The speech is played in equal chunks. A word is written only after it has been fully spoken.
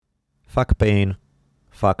Fuck pain.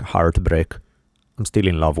 Fuck heartbreak. I'm still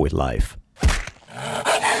in love with life.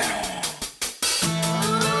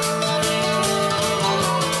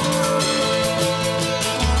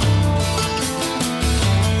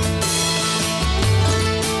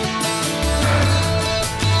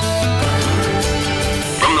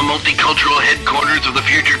 Multicultural headquarters of the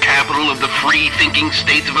future capital of the free-thinking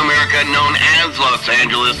states of America known as Los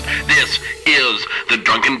Angeles, this is the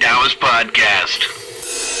Drunken Taoist Podcast.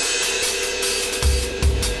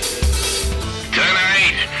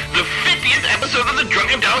 Tonight, the 50th episode of the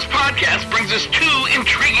Drunken Taoist Podcast brings us two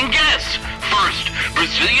intriguing guests. First,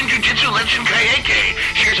 Brazilian Jiu-Jitsu legend Caique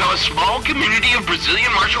shares how a small community of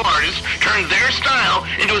Brazilian martial artists turned their style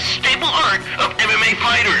into a staple art of MMA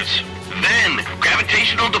fighters. Then,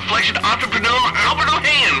 gravitational deflection entrepreneur Albert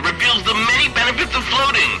Ohanian reveals the many benefits of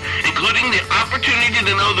floating, including the opportunity to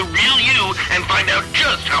know the real you and find out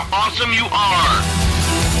just how awesome you are.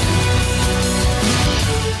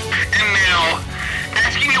 And now,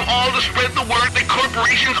 asking you all to spread the word that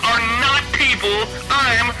corporations are not people,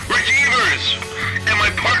 I'm Rich Evers. And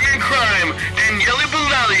my partner in crime, Daniele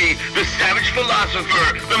Bellali, the savage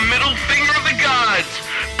philosopher, the middle finger of the gods.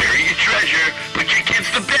 Bury your treasure, put your kids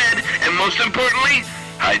to bed, and most importantly,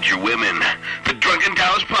 hide your women. The Drunken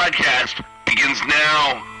Taoist Podcast begins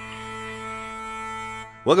now.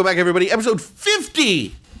 Welcome back, everybody. Episode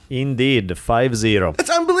 50! Indeed, 50. That's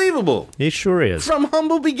unbelievable. It sure is. From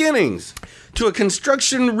humble beginnings to a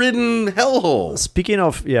construction-ridden hellhole. Speaking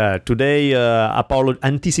of, today,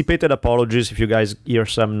 anticipated apologies if you guys hear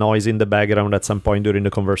some noise in the background at some point during the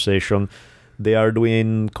conversation. They are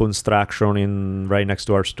doing construction right next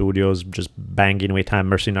to our studios, just banging with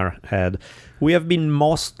hammers in our head. We have been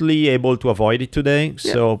mostly able to avoid it today,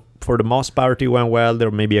 so for the most part it went well.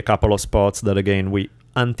 There may be a couple of spots that, again, we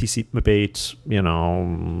anticipate,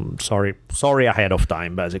 sorry ahead of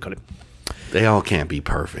time, basically. They all can't be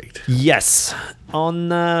perfect. Yes. On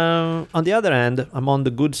the other hand, I'm on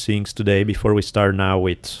the good things today before we start now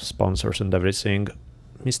with sponsors and everything.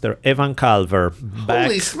 Mr. Evan Calver,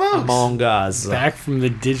 back among us. Back from the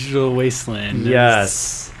digital wasteland.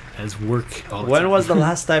 Yes. As work all the When time. was the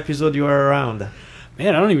last episode you were around?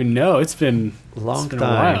 Man, I don't even know. It's been a long time. A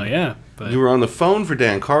while, yeah. But You were on the phone for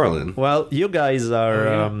Dan Carlin. Well, you guys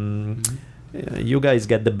are... you guys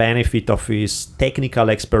get the benefit of his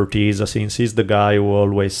technical expertise, since he's the guy who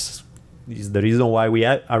always is the reason why we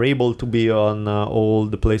are able to be on all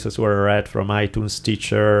the places we're at, from iTunes,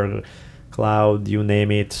 Stitcher, Cloud, you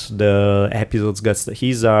name it. The episodes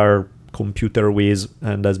he's our computer whiz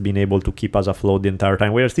and has been able to keep us afloat the entire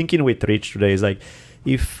time. We are thinking with Rich today, is like,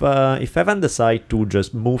 if Evan decide to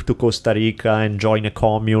just move to Costa Rica and join a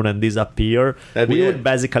commune and disappear, we would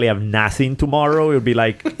basically have nothing tomorrow. It would be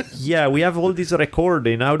like, yeah, we have all this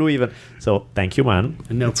recording. How do we even? So thank you, man.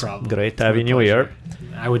 No problem. Great having you here.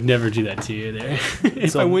 I would never do that to you there.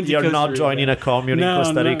 So you're not joining a commune in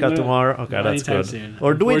Costa Rica tomorrow? Okay, that's good. Soon,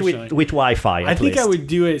 or do it with Wi-Fi, I think I would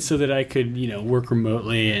do it so that I could, work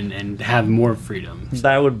remotely and have more freedom. So,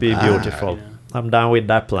 that would be beautiful. I'm down with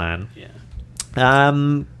that plan. Yeah.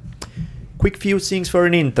 Quick few things for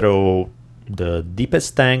an intro. The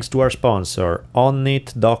deepest thanks to our sponsor,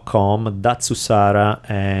 Onnit.com, Datsusara,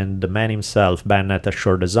 and the man himself, Bennett at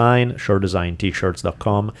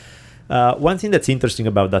ShoreDesignT-shirts.com. One thing that's interesting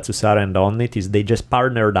about Datsusara and Onnit is they just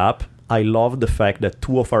partnered up. I love the fact that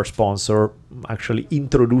two of our sponsors actually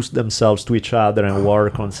introduced themselves to each other and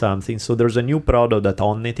work on something. So there's a new product that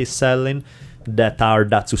Onnit is selling that are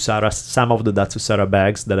Datsusara, some of the Datsusara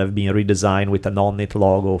bags that have been redesigned with an Onnit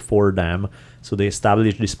logo for them. So they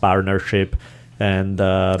established this partnership. And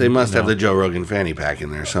they must have the Joe Rogan fanny pack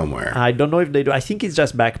in there somewhere. I don't know if they do. I think it's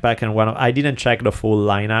just backpack and I didn't check the full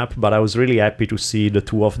lineup, but I was really happy to see the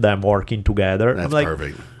two of them working together. That's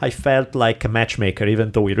perfect. I felt like a matchmaker,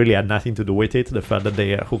 even though we really had nothing to do with it. The fact that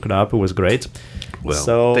they hooked up, it was great.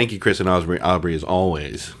 Well, thank you, Chris and Aubrey, as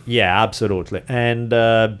always. Yeah, absolutely. And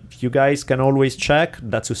you guys can always check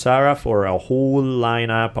Datsusara for a whole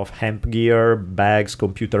lineup of hemp gear, bags,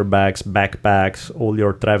 computer bags, backpacks. All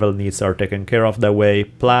your travel needs are taken care of that way.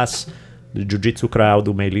 Plus, the Jiu-Jitsu crowd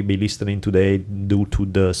who may be listening today due to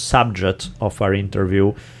the subject of our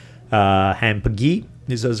interview, hemp gi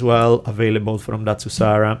is as well available from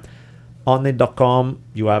Datsusara. Onnit.com,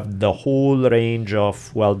 you have the whole range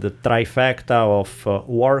of, the trifecta of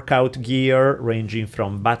workout gear, ranging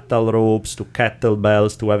from battle ropes to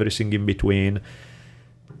kettlebells to everything in between.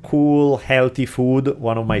 Cool, healthy food.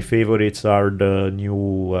 One of my favorites are the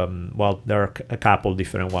new, there are a couple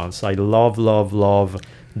different ones. I love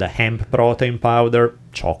the hemp protein powder.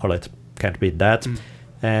 Chocolate, can't beat that.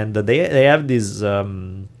 And they have this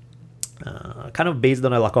kind of based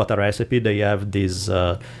on a Lakota recipe. They have this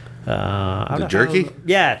The jerky?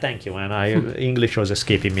 Yeah, thank you, man. English was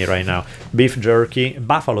escaping me right now. Beef jerky,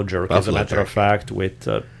 buffalo jerky, as a matter of fact, with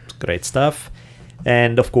great stuff.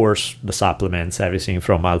 And of course, the supplements, everything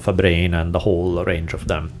from Alpha Brain and the whole range of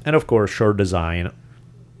them. And of course, Sure Design.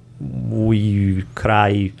 We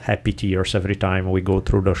cry happy tears every time we go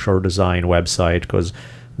through the Sure Design website because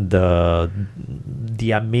the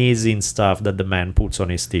amazing stuff that the man puts on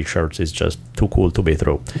his t-shirts is just too cool to be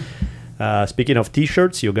true. Speaking of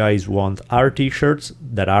t-shirts, you guys want our t-shirts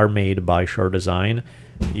that are made by Sure Design,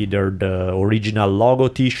 either the original logo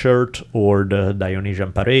t-shirt or the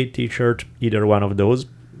Dionysian Parade t-shirt, either one of those.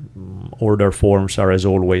 Order forms are as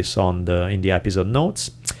always in the episode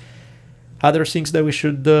notes. Other things that we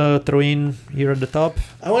should throw in here at the top?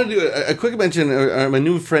 I want to do a quick mention. My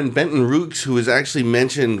new friend Benton Rooks, who was actually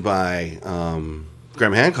mentioned by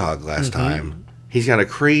Graham Hancock last time. He's got a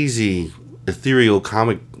crazy ethereal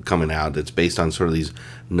comic coming out that's based on sort of these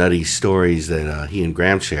nutty stories that he and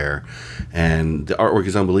Graham share. And the artwork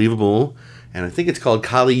is unbelievable. And I think it's called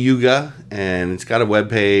Kali Yuga. And it's got a web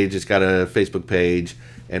page. It's got a Facebook page.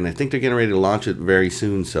 And I think they're getting ready to launch it very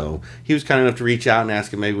soon. So he was kind enough to reach out and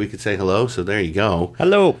ask if maybe we could say hello. So there you go.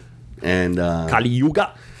 Hello. And Kali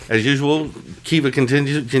Yuga. As usual, Kiva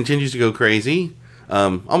continues to go crazy.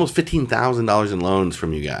 Almost $15,000 in loans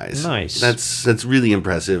from you guys. Nice. That's really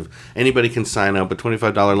impressive. Anybody can sign up. A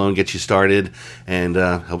 $25 loan gets you started and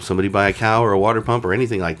help somebody buy a cow or a water pump or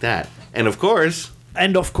anything like that. And of course,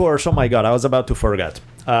 oh my God, I was about to forget.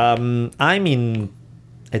 I'm in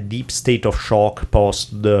a deep state of shock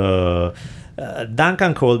post the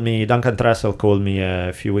Duncan Trussell called me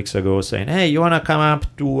a few weeks ago saying, hey, you want to come up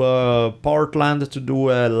to Portland to do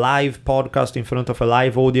a live podcast in front of a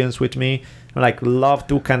live audience with me? I'm like, love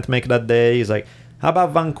to, can't make that day. He's like, how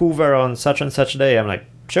about Vancouver on such and such day? I'm like,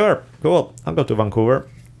 sure, cool, I'll go to Vancouver.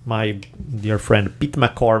 My dear friend Pete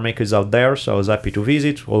McCormick is out there, so I was happy to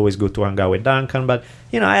visit. Always good to hang out with Duncan, but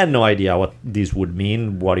I had no idea what this would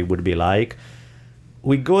mean, what it would be like.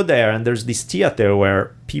 We go there and there's this theater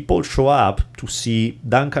where people show up to see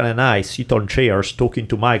Duncan and I sit on chairs talking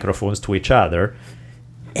to microphones to each other.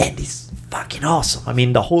 And it's fucking awesome. I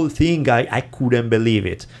mean, the whole thing, I couldn't believe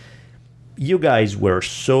it. You guys were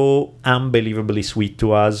so unbelievably sweet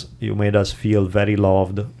to us. You made us feel very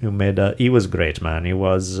loved. It was great, man. It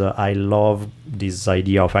was, I love this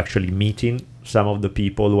idea of actually meeting some of the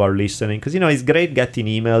people who are listening. Because, it's great getting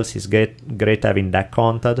emails. It's great having that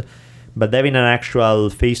contact. But having an actual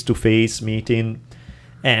face-to-face meeting,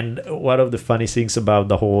 and one of the funny things about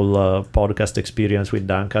the whole podcast experience with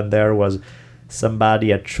Duncan there was somebody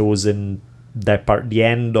had chosen that part, the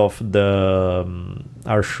end of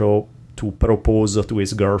our show, to propose to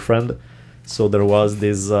his girlfriend. So there was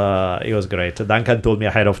this, it was great. Duncan told me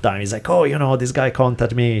ahead of time, he's like, oh, this guy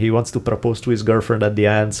contacted me. He wants to propose to his girlfriend at the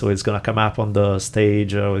end, so he's going to come up on the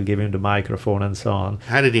stage. We'll give him the microphone and so on.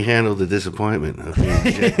 How did he handle the disappointment?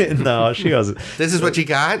 No, she was... This is what you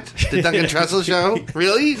got? The Duncan Trussell show?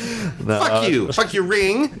 Really? No. Fuck you. Fuck your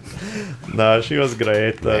ring. No, she was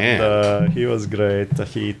great. And he was great.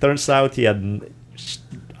 He turns out he had...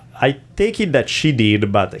 I take it that she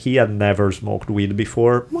did, but he had never smoked weed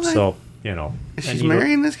before. What? So... She's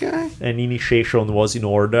marrying this guy? An initiation was in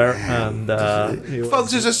order, and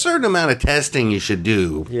folks, there's a certain amount of testing you should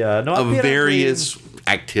do. Of various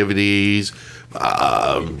activities,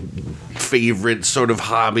 favorite sort of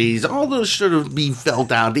hobbies. All those should have be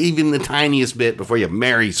felt out, even the tiniest bit, before you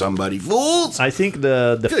marry somebody. Fools! I think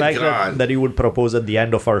the fact that he would propose at the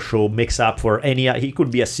end of our show makes up for any... He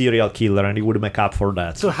could be a serial killer, and he would make up for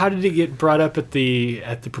that. So how did it get brought up at the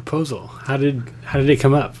proposal? How did it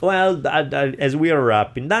come up? Well, as we are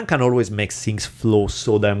wrapping, Duncan always makes things flow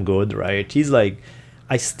so damn good, right? He's like...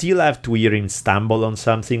 I still have to hear him stumble on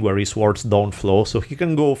something where his words don't flow, so he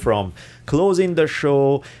can go from closing the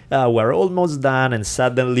show, we're almost done, and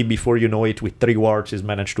suddenly, before you know it, with 3 words, he's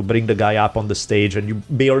managed to bring the guy up on the stage, and you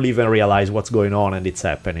barely even realize what's going on, and it's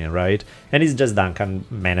happening, right? And it's just Duncan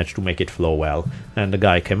managed to make it flow well. And the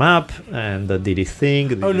guy came up and did his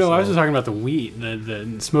thing. I was just talking about the weed,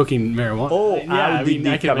 the smoking marijuana. Oh, yeah, how did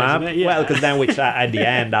he come up? That, yeah. Well, because then we chat at the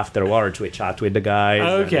end afterwards, we chat with the guys.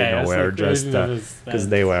 Okay. And, we're just... because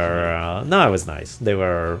they were... no, it was nice. They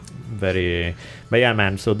were very... But yeah,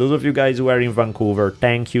 man, so those of you guys who are in Vancouver,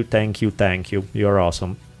 thank you. You're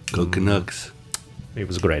awesome. Go Canucks. It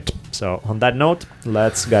was great. So on that note,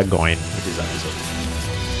 let's get going with this episode.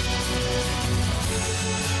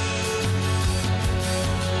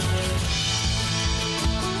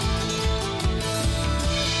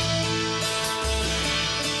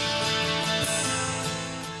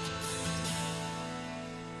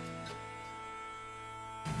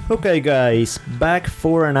 Okay, guys, back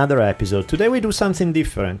for another episode. Today we do something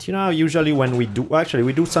different. You know, usually when we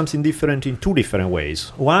do something different in two different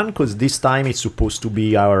ways. One, because this time it's supposed to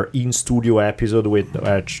be our in-studio episode with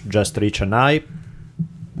just Rich and I.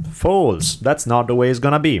 False. That's not the way it's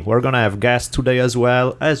gonna be. We're gonna have guests today as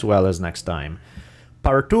well as next time.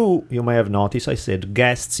 Part 2, you may have noticed I said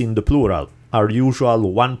guests in the plural. Our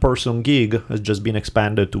usual one-person gig has just been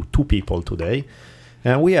expanded to 2 people today.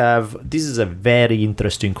 And this is a very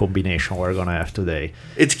interesting combination we're gonna have today.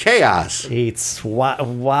 It's chaos. It's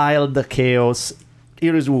wild chaos.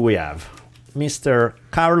 Here is who we have. Mr.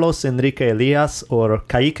 Carlos Enrique Elias, or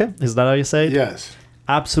Caique, is that how you say it? Yes.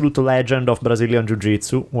 Absolute legend of Brazilian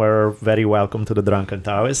Jiu-Jitsu. We're very welcome to the Drunken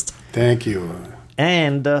Taoist. Thank you.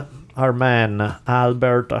 And our man,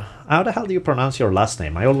 Albert. How the hell do you pronounce your last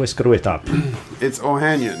name? I always screw it up. It's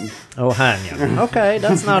Ohanian. Ohanian. Okay,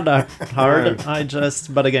 that's not that hard.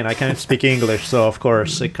 But again, I can't speak English, so of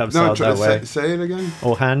course it comes out that way. Say it again.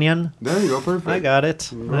 Ohanian. There you go, perfect. I got it.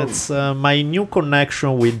 That's my new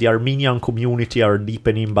connection with the Armenian community are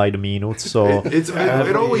deepening by the minute. So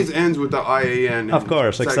it always ends with the IAN. Of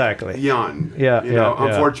course, it's exactly. Like Yan. Yeah,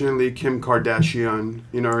 Unfortunately, Kim Kardashian.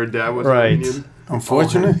 Her dad was right. Armenian.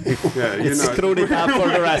 Unfortunate? Yeah, it's screwed it up for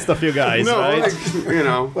the rest of you guys, right?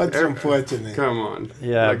 What's unfortunate? Come on.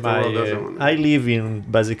 Yeah, I live in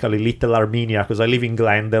basically Little Armenia because I live in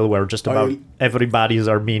Glendale, where just about everybody is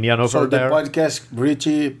Armenian over there. So the podcast reached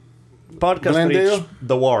reach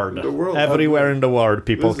the world. Everywhere in the world,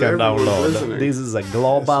 people can download. Listening. This is a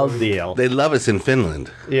global deal. They love us in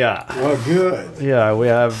Finland. Yeah. Oh, good. Yeah, we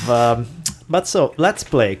have... but so, let's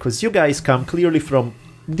play, because you guys come clearly from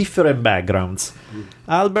different backgrounds.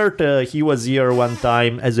 Albert, he was here one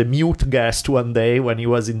time as a mute guest one day when he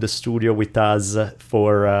was in the studio with us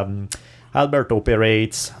for... Albert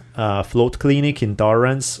operates a float clinic in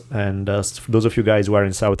Torrance, and those of you guys who are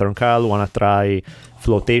in Southern Cal want to try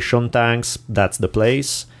flotation tanks, that's the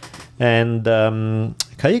place. And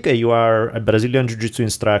Caique, you are a Brazilian Jiu-Jitsu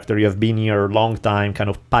instructor. You have been here a long time, kind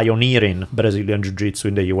of pioneering Brazilian Jiu-Jitsu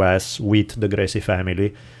in the US with the Gracie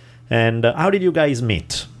family. And how did you guys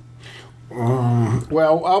meet?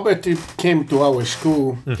 Well, Albert came to our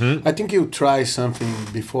school. Mm-hmm. I think you tried something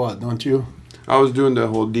before, don't you? I was doing the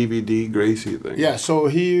whole DVD Gracie thing. Yeah, so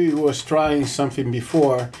he was trying something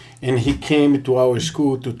before, and he came to our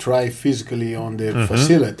school to try physically on the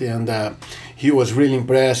facility, and he was really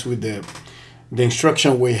impressed with the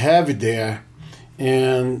instruction we have there,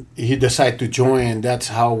 and he decided to join, and that's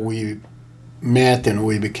how we met and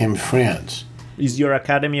we became friends. Is your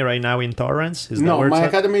academy right now in Torrance? No, my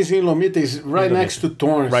academy is in Lomita. It's right next to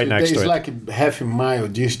Torrance. Right next to it. It's like half a mile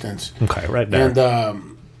distance. Okay, right there.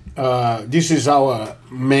 And this is our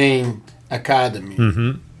main academy.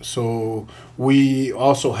 Mm-hmm. So we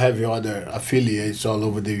also have other affiliates all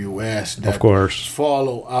over the U.S. that of course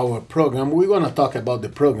follow our program. We're going to talk about the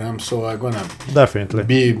program, so I'm going to definitely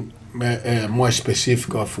be more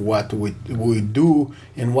specific of what we do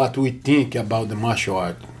and what we think about the martial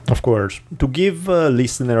art. Of course. To give a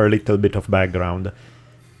listener a little bit of background,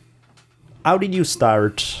 how did you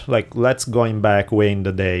start, let's going back way in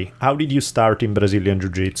the day, how did you start in Brazilian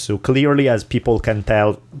Jiu-Jitsu? Clearly, as people can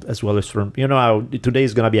tell, as well as from, how today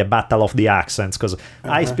is going to be a battle of the accents, because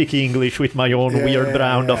I speak English with my own weird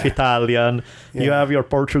round of Italian. Yeah. You have your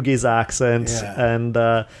Portuguese accent, and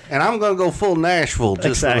I'm going to go full Nashville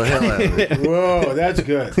just for the hell out of it. Whoa, that's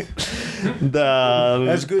good.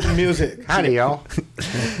 That's good music. Howdy, y'all.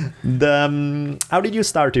 How did you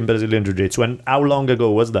start in Brazilian Jiu-Jitsu, and how long ago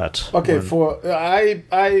was that? Okay,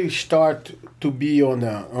 I start to be on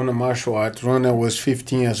a martial art when I was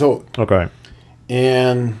 15 years old. Okay.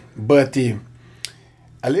 But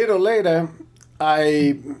a little later,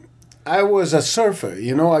 I was a surfer.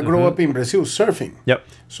 I grew up in Brazil surfing. Yep.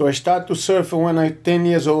 So I started to surf when I was 10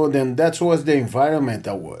 years old, and that was the environment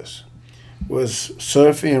I was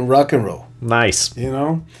surfing and rock and roll. Nice.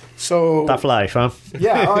 So tough life, huh?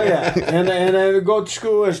 Yeah, and I go to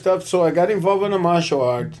school and stuff, so I got involved in a martial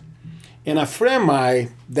art. And a friend of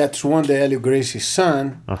mine, that's one of Helio Gracie's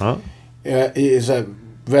son, is a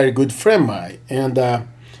very good friend of mine. And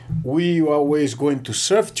we were always going to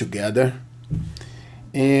surf together.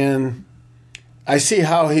 And I see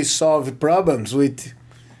how he solved problems with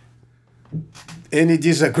any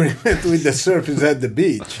disagreement with the surfers at the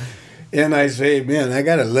beach. And I say, man, I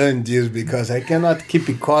got to learn this because I cannot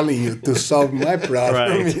keep calling you to solve my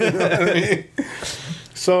problem. Right. You know what I mean?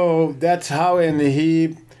 So that's how, and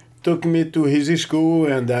he took me to his school,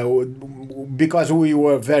 and because we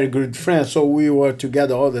were very good friends, so we were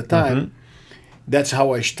together all the time. Mm-hmm. That's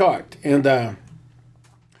how I start. And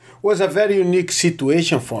was a very unique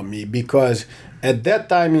situation for me because at that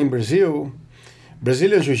time in Brazil,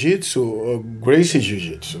 Brazilian Jiu-Jitsu, or Gracie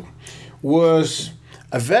Jiu-Jitsu, was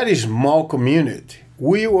a very small community.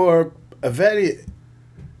 We were a very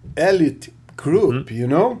elite group, you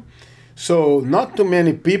know? So not too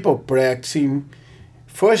many people practicing.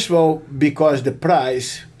 First of all, because the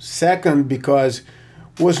price. Second, because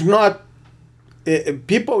was not...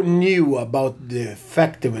 people knew about the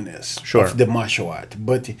effectiveness of the martial art,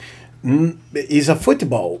 but it's a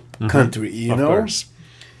football country, you know? Course.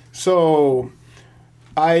 So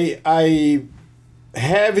I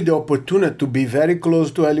have the opportunity to be very close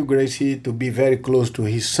to Helio Gracie, to be very close to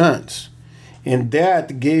his sons. And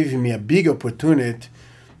that gave me a big opportunity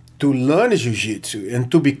to learn Jiu-Jitsu and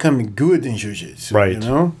to become good in Jiu-Jitsu, you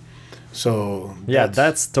know? So yeah,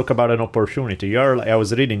 that's talk about an opportunity. I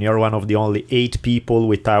was reading, you're one of the only 8 people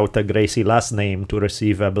without a Gracie last name to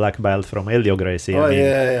receive a black belt from Helio Gracie. I mean,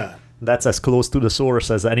 yeah. That's as close to the source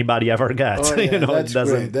as anybody ever gets. Oh, yeah, you know, that's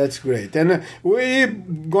great. That's great. And we're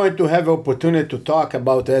going to have opportunity to talk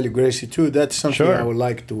about Helio Gracie too. That's something I would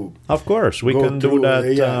like to. Of course, we can do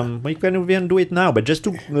that. Yeah. We can even do it now. But just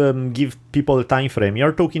to give people a time frame,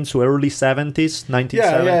 you're talking to early 70s,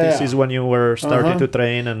 1970s is when you were starting to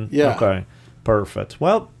train. And okay, perfect.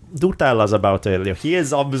 Well, do tell us about Helio. He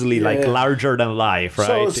is obviously larger than life,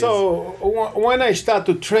 right? So when I started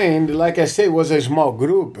to train, like I say, it was a small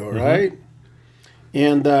group, right?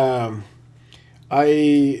 And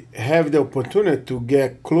I have the opportunity to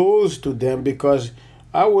get close to them because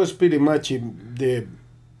I was pretty much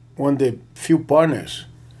one of the few partners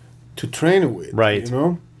to train with, right? You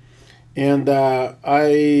know, and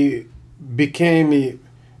I became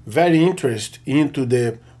very interested into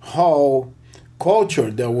the whole culture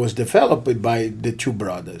that was developed by the two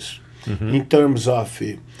brothers in terms of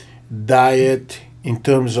diet, in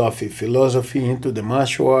terms of philosophy into the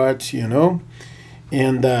martial arts, you know.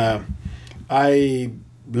 And I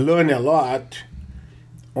learned a lot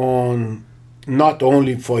on not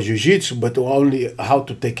only for Jiu-Jitsu, but only how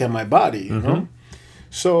to take care of my body, you know.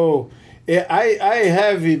 So I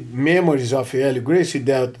have memories of Helio Gracie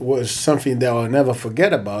that was something that I'll never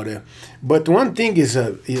forget about it. But one thing is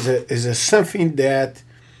something that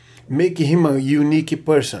make him a unique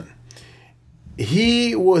person.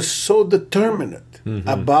 He was so determined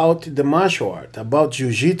about the martial art, about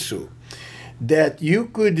Jiu-Jitsu, that you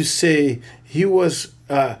could say he was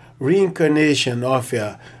a reincarnation of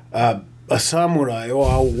a samurai or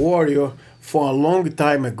a warrior for a long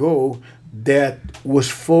time ago that was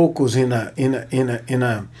focused in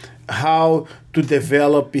a how to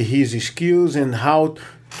develop his skills and how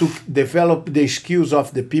to develop the skills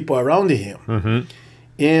of the people around him.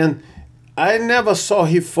 And I never saw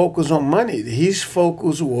him focus on money. His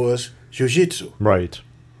focus was Jiu-Jitsu. Right.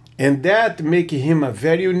 And that make him a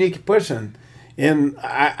very unique person. And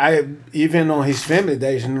I even on his family,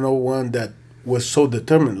 there is no one that was so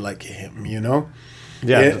determined like him, you know?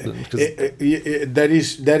 Yeah.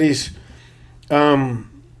 That is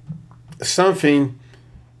something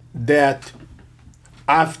that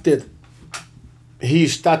after he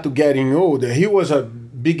started getting older, he was a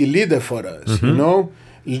big leader for us, you know,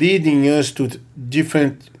 leading us to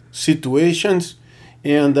different situations.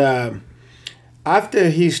 And after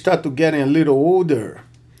he started getting a little older,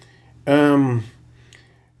 the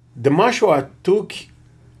martial art took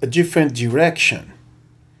a different direction.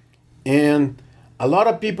 And a lot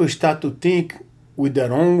of people start to think with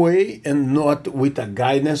their own way and not with the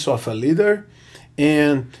guidance of a leader.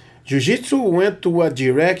 And Jiu-Jitsu went to a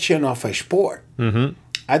direction of a sport.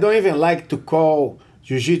 I don't even like to call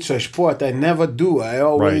Jiu-Jitsu a sport. I never do. I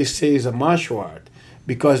always say it's a martial art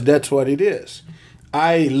because that's what it is.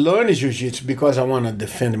 I learned Jiu-Jitsu because I want to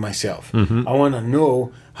defend myself. I want to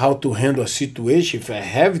know how to handle a situation if I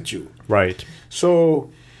have to. Right. So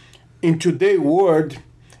in today's world,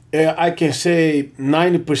 I can say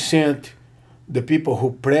 90% the people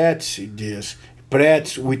who practice this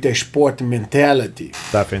practice with a sport mentality.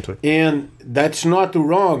 Definitely. And that's not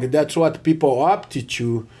wrong. That's what people opted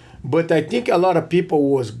to. But I think a lot of people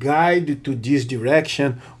was guided to this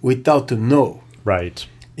direction without to know. Right.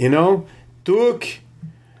 You know, took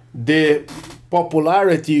the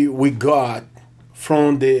popularity we got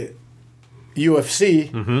from the UFC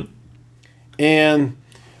and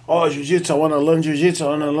Jiu-Jitsu, I want to learn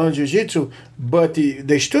Jiu-Jitsu, but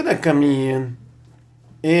the student coming in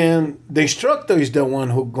and the instructor is the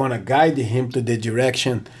one who gonna guide him to the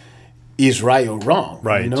direction is right or wrong,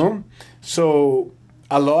 right? You know, so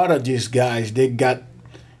a lot of these guys, they got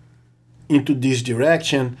into this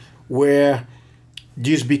direction where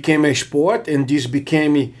this became a sport and this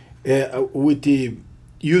became with the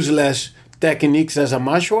useless techniques as a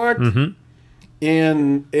martial art,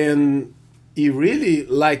 and it really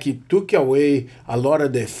like it took away a lot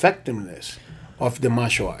of the effectiveness of the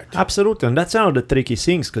martial art. Absolutely, and that's one of the tricky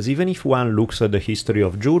things, because even if one looks at the history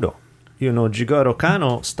of judo, Jigoro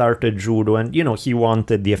Kano started judo and, he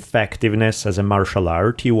wanted the effectiveness as a martial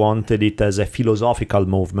art. He wanted it as a philosophical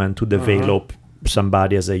movement to develop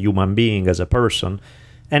somebody as a human being, as a person.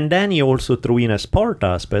 And then he also threw in a sport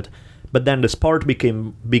aspect, but then the sport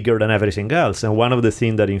became bigger than everything else. And one of the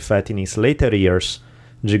things that, in fact, in his later years,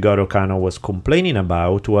 Jigoro Kano was complaining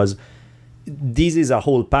about was, this is a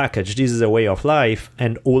whole package, this is a way of life,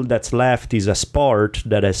 and all that's left is a sport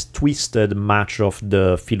that has twisted much of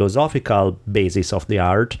the philosophical basis of the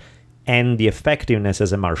art and the effectiveness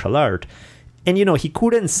as a martial art. And, he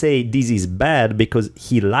couldn't say this is bad because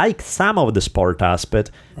he liked some of the sport aspect,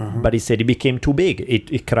 but he said it became too big.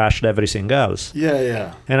 It crushed everything else.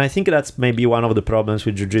 Yeah. And I think that's maybe one of the problems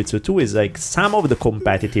with Jiu-Jitsu too, is like some of the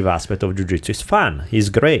competitive aspect of Jiu-Jitsu is fun, is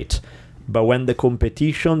great. But when the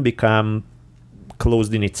competition becomes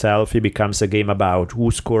closed in itself, it becomes a game about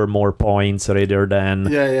who score more points rather than...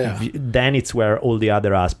 Then it's where all the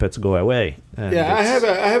other aspects go away. And I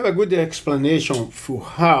have a good explanation for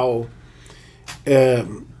how...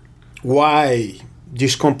 why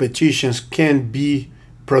these competitions can be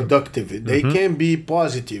productive. They can be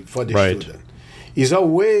positive for the student. It's a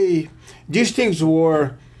way... These things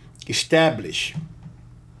were established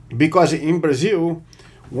because in Brazil...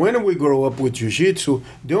 When we grow up with Jiu-Jitsu,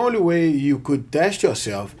 the only way you could test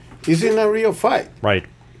yourself is in a real fight. Right.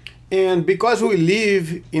 And because we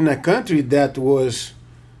live in a country that was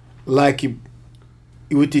like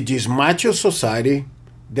with this macho society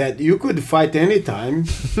that you could fight anytime,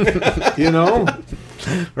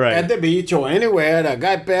 right. At the beach or anywhere, a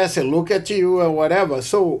guy passes and look at you or whatever.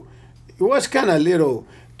 So it was kind of little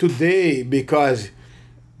today because...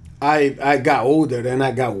 I got older and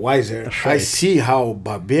I got wiser. Right. I see how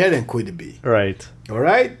barbarian could be. Right. All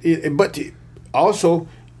right? But it also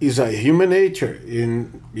is a human nature.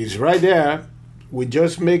 It's right there. We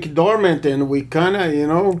just make it dormant and we kind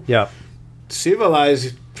of,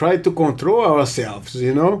 civilize, try to control ourselves,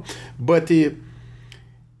 But the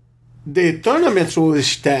tournaments were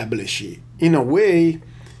established in a way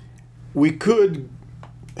we could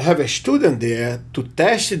have a student there to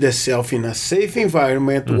test themselves in a safe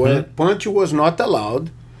environment where punch was not allowed.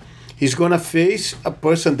 He's going to face a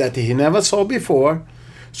person that he never saw before,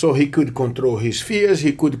 so he could control his fears,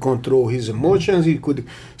 he could control his emotions,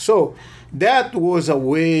 So that was a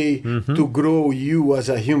way to grow you as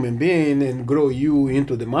a human being and grow you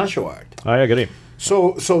into the martial art. I agree.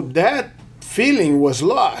 So that feeling was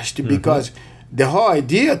lost because... The whole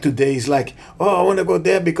idea today is like, I want to go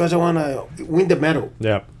there because I want to win the medal.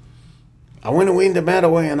 Yeah. I want to win the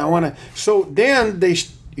medal and I want to... So then they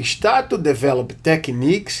start to develop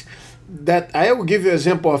techniques that... I will give you an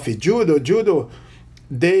example of judo. Judo,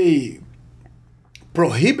 they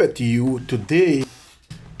prohibit you today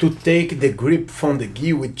to take the grip from the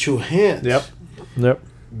gi with 2 hands. Yep.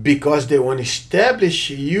 Because they want to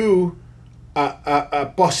establish you...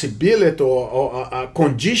 A possibility or a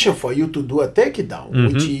condition for you to do a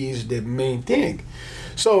takedown, which is the main thing.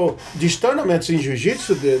 So these tournaments in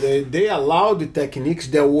Jiu-Jitsu, they allow the techniques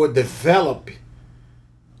that were developed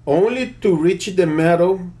only to reach the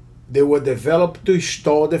medal. They were developed to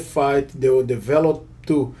stall the fight. They were developed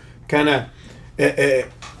to kind of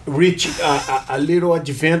reach a little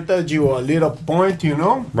advantage or a little point,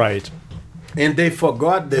 Right. And they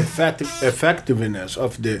forgot the effectiveness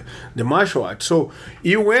of the martial art. So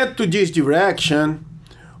you went to this direction,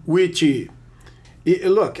 which,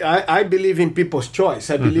 look, I believe in people's choice.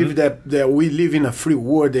 I believe that we live in a free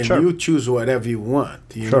world and you choose whatever you want,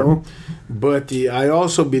 you know. But I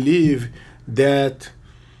also believe that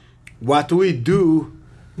what we do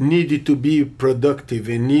needed to be productive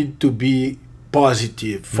and need to be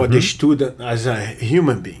positive for the student as a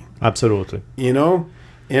human being. Absolutely.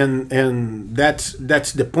 And that's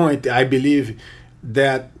the point. I believe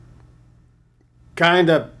that kind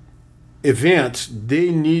of events,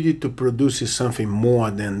 they needed to produce something more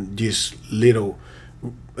than this little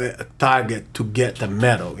target to get a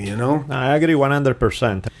medal, I agree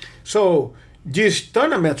 100%. So these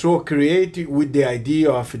tournaments were created with the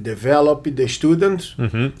idea of developing the students,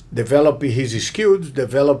 developing his skills,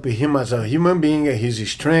 developing him as a human being, his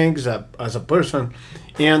strengths as a person.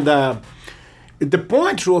 And the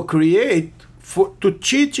points were created to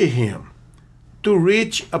teach him to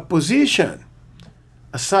reach a position,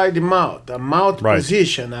 a side mount, a mount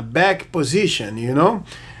position, a back position,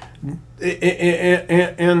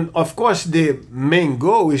 And of course, the main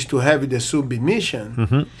goal is to have the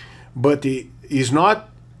submission, but it's not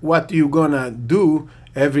what you're going to do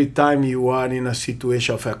every time you are in a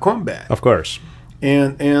situation of a combat. Of course.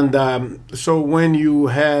 So when you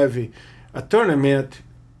have a tournament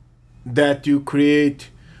that you create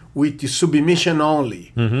with the submission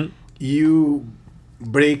only, you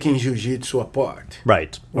breaking jiu-jitsu apart.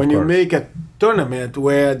 Right. When you make a tournament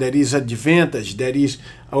where there is advantage, there is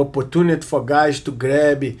an opportunity for guys to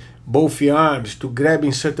grab both arms, to grab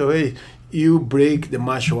in certain ways, you break the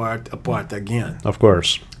martial art apart again. Of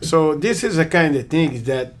course. So this is a kind of thing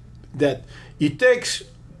that it takes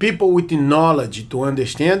people with the knowledge to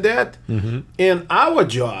understand that. And our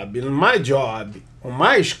job, my job, on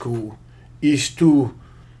my school, is to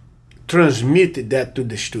transmit that to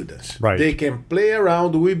the students. Right. They can play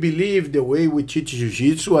around. We believe the way we teach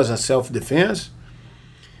jiu-jitsu as a self-defense,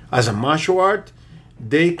 as a martial art,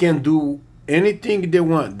 they can do anything they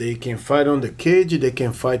want. They can fight on the cage, they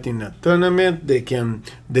can fight in a tournament, they can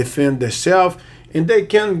defend themselves, and they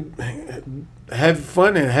can have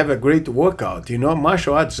fun and have a great workout.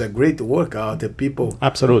 Martial arts is a great workout that people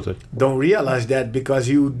absolutely don't realize that, because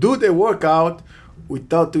you do the workout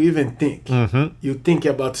without to even think. You think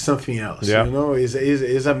about something else. Yeah.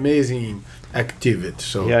 It's amazing activity.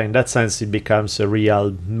 So yeah, in that sense, it becomes a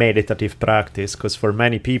real meditative practice, because for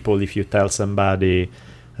many people, if you tell somebody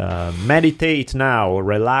meditate now,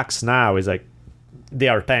 relax now, it's like they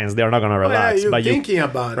are tense, they are not going to relax. You're thinking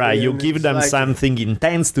about it. Right, you give them something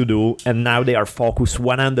intense to do, and now they are focused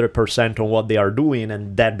 100% on what they are doing,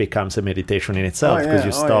 and that becomes a meditation in itself, because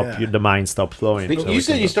the mind stops flowing. You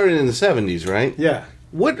said you started in the 70s, right? Yeah.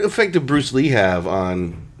 What effect did Bruce Lee have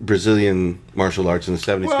on Brazilian martial arts in the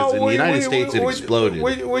 70s? Because in the United States, it exploded.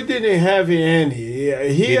 We didn't have any.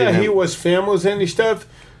 Here, he was famous and stuff,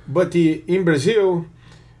 but in Brazil,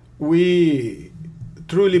 we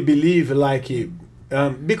truly believe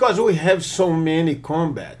because we have so many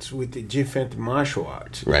combats with the different martial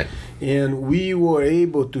arts. Right. And we were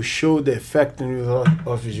able to show the effectiveness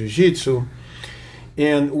of jiu-jitsu.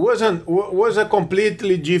 And was a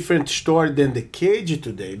completely different story than the cage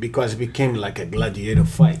today, because it became like a gladiator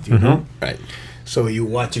fight, you know? Right. So you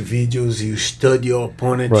watch videos, you study your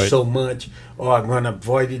opponent so much, I'm going to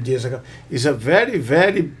avoid this. It's a very,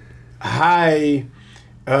 very high,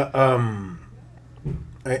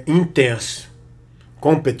 intense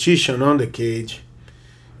competition on the cage.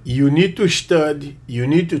 You need to study, you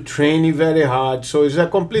need to train very hard. So it's a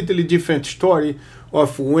completely different story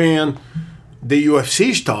of when the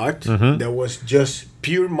UFC start. There was just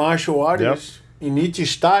pure martial artists in each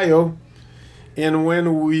style. And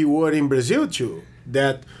when we were in Brazil too,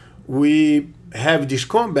 that we have these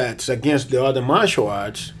combats against the other martial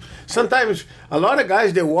arts. Sometimes a lot of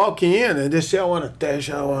guys, they walk in and they say, I want to test,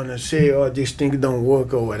 I want to say, this thing don't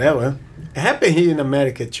work or whatever. It happened here in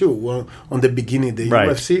America too, on the beginning of the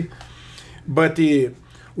UFC. But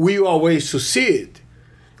we always succeed.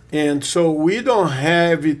 And so we don't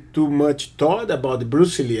have too much thought about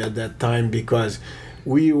Bruce Lee at that time, because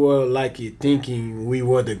we were thinking we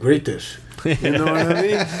were the greatest. You know what I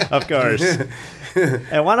mean? Of course.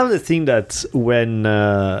 And one of the things that when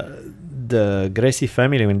the Gracie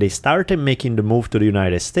family, when they started making the move to the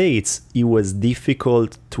United States, it was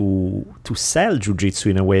difficult to sell jiu-jitsu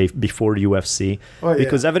in a way before UFC,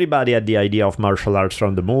 because everybody had the idea of martial arts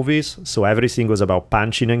from the movies, so everything was about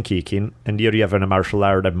punching and kicking, and here you have a martial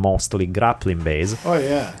art that mostly grappling based.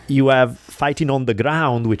 You have fighting on the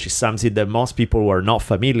ground, which is something that most people were not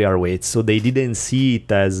familiar with, so they didn't see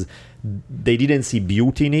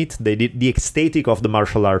beauty in it. The aesthetic of the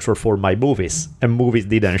martial arts were for my movies, and movies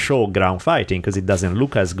didn't show ground fighting because it doesn't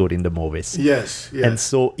look as good in the movies. Yes. And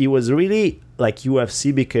so it was really like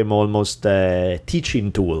UFC became almost a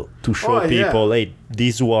teaching tool to show people, hey,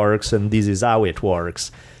 this works and this is how it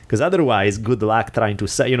works. Because otherwise, good luck trying to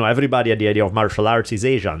say, everybody had the idea of martial arts is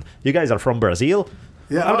Asian. You guys are from Brazil?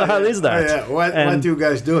 Yeah, how the hell is that? What you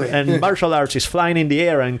guys doing? And martial arts is flying in the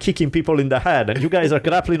air and kicking people in the head, and you guys are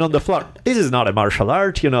grappling on the floor. This is not a martial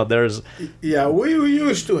art, there's... Yeah, we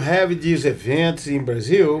used to have these events in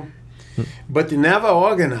Brazil, but never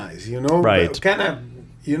organized, Right. Kind of,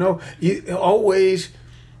 you always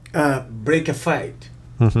break a fight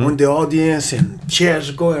on the audience and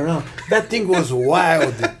chairs go around. That thing was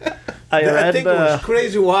wild. That thing was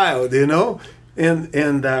crazy wild,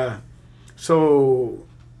 So,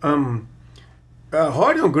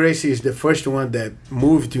 Ohanian Gracie is the first one that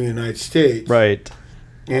moved to the United States. Right.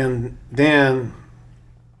 And then,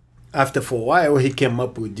 for a while, he came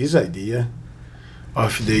up with this idea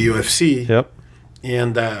of the UFC. Yep.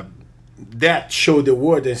 And that showed the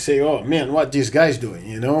world and say, oh, man, what these guys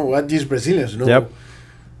doing, what these Brazilians know. Yep.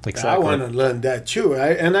 Exactly. I want to learn that too.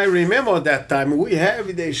 And I remember that time we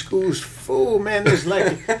have the schools full, man. It's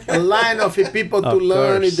like a line of people to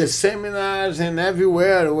learn in the seminars and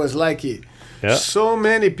everywhere. It was like so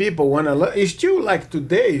many people want to learn. It's still like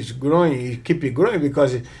today it's growing, it keep it growing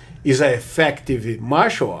because it's an effective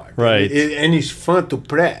martial art. Right. And it's fun to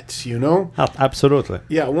practice, you know? Absolutely.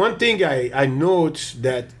 Yeah, one thing I noticed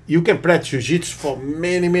that you can practice jiu-jitsu for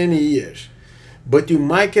many, many years. But you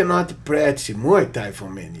might cannot practice Muay Thai for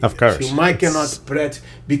many years. Of course. You might cannot practice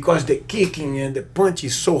because the kicking and the punch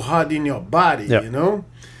is so hard in your body, you know?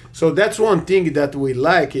 So that's one thing that we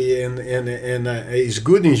like and is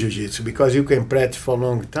good in Jiu-Jitsu because you can practice for a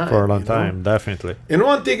long time. For a long time, definitely. And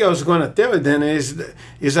one thing I was going to tell you then is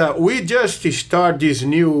we just start this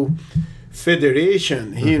new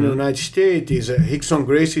federation here in the United States. Rickson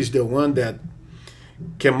Gracie is the one that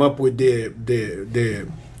came up with the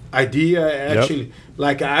idea. Actually,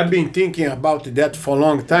 like I've been thinking about that for a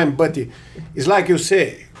long time, but it's like you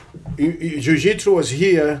say, Jiu-Jitsu was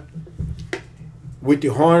here with the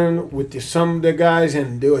horn, with some of the guys,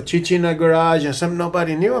 and they were teaching in a garage, and some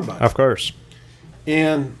nobody knew about it. Of course.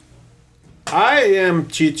 And I am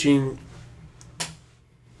teaching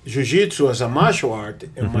Jiu-Jitsu as a martial art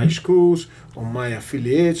in my schools, or my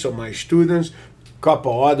affiliates, or my students,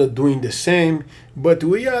 couple other doing the same, but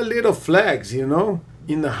we are little flags, you know,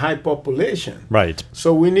 in a high population. Right.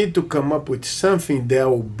 So we need to come up with something that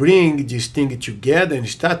will bring this thing together and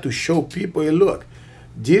start to show people, hey, look,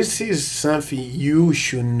 this is something you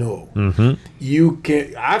should know. You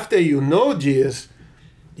can, after you know this,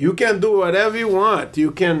 you can do whatever you want.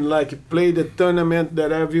 You can like play the tournament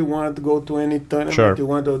that you want, go to any tournament you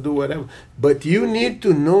want to do whatever. But you need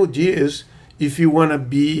to know this if you want to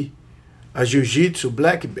be a Jiu-Jitsu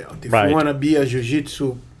black belt. If you want to be a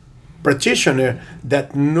Jiu-Jitsu practitioner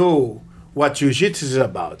that know what Jiu-Jitsu is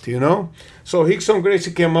about, you know? So Rickson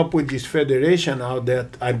Gracie came up with this federation now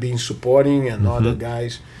that I've been supporting and other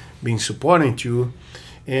guys been supporting too.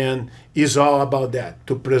 And it's all about that,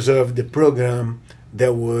 to preserve the program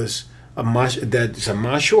that was that is a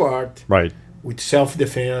martial art with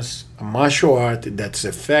self-defense, a martial art that's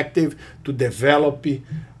effective to develop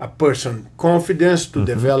a person confidence, to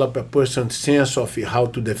develop a person's sense of how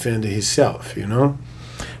to defend himself, you know?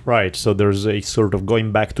 Right, so there's a sort of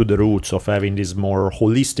going back to the roots of having this more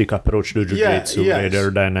holistic approach to Jiu-Jitsu rather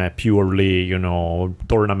than a purely, you know,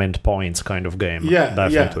 tournament points kind of game.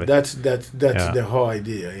 Definitely. That's the whole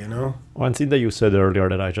idea, you know? One thing that you said earlier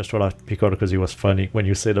that I just want to pick on because it was funny when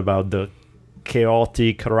you said about the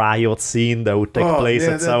chaotic riot scene that would take place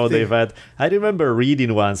at some of the event. I remember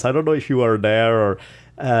reading once, I don't know if you were there or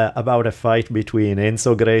about a fight between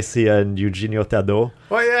Enzo Gracie and Eugenio Tadot.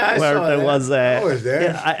 Oh yeah, I saw there that. Was I was there.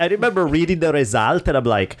 Yeah, I remember reading the result and I'm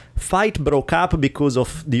like, fight broke up because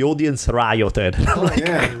of the audience rioted.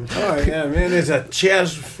 Man, there's a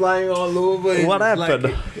chairs flying all over. What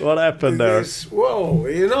happened? What happened there? Whoa,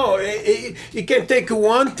 you know, it can take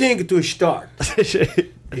one thing to start.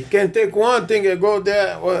 It can take one thing and go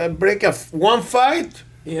there, break one fight.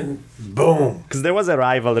 And boom. Because there was a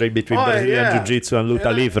rivalry between Brazilian Jiu-Jitsu and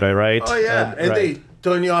Luta Livre, right? Oh, yeah. And they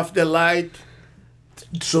turn you off the light.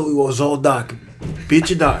 So it was all dark.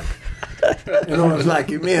 Pitch dark. And I was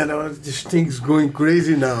like, man, this thing's going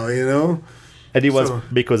crazy now, you know? And it was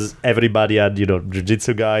because everybody had, you know,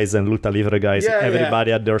 Jiu-Jitsu guys and Luta Livre guys.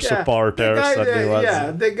 Everybody had their supporters.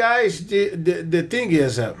 The guys, the thing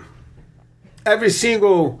is, every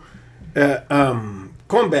single...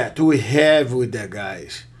 combat we have with the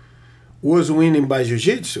guys was winning by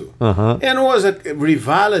Jiu-Jitsu. And it was a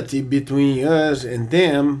rivalry between us and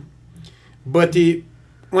them. But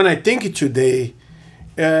when I think today,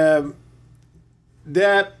 that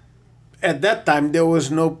at that time there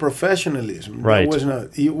was no professionalism. Right. There was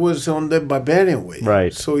not. It was on the barbarian way.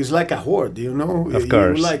 Right. So it's like a horde, you know. Of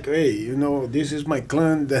course. You're like, hey, you know, this is my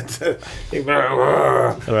clan. That.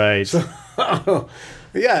 Right. So,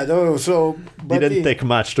 yeah, so... But didn't take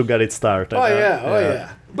much to get it started. Oh,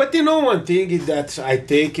 yeah. But you know one thing that I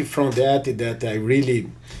take from that I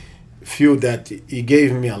really feel that it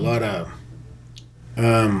gave me a lot of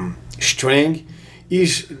strength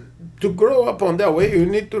is to grow up on that way. You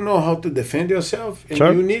need to know how to defend yourself. And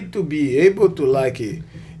you need to be able to, like,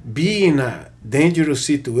 be in a dangerous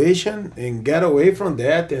situation and get away from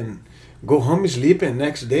that and... go home, sleep, and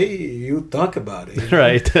next day you talk about it. You know?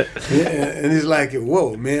 Right. And it's like,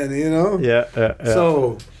 whoa, man, you know? Yeah.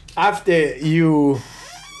 So after you,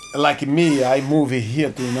 like me, I moved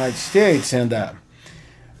here to the United States and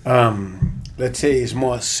let's say it's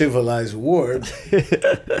more civilized world,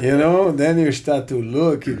 you know? Then you start to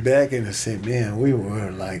look back and say, man, we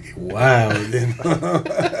were like wild, you know?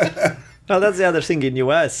 Well, that's the other thing in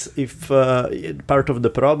US. If part of the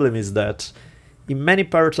problem is that in many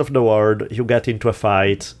parts of the world, you get into a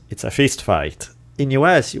fight, it's a fist fight. In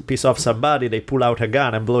US, you piss off somebody, they pull out a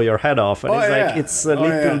gun and blow your head off, and it's a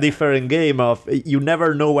little different game of you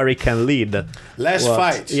never know where it can lead. Less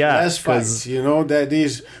fights. That is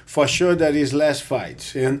for sure. That is less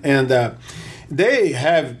fights, and they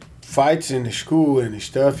have fights in the school and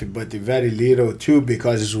stuff, but very little too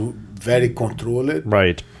because it's very controlled.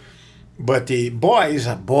 Right. But the boys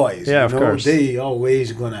are boys. Yeah, of course. They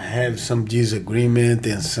always gonna have some disagreement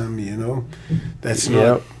and some, that's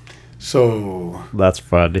not. So that's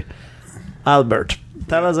funny. Albert,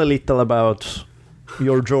 tell us a little about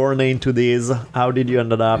your journey into this. How did you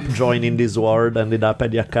end up joining this world? Ended up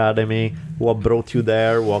at the academy. What brought you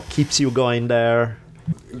there? What keeps you going there?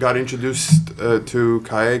 Got introduced to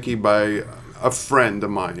Caique by a friend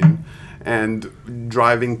of mine, and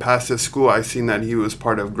driving past his school, I seen that he was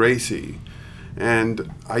part of Gracie,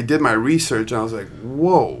 and I did my research, and I was like,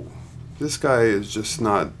 "Whoa, this guy is just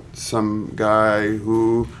not some guy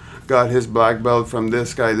who got his black belt from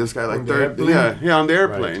this guy like third, on the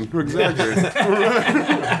airplane." Right. Exactly.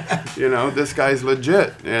 This guy's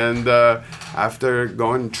legit. And after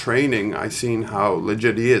going training, I seen how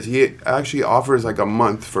legit he is. He actually offers like a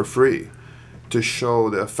month for free to show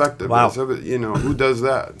the effectiveness of it. Who does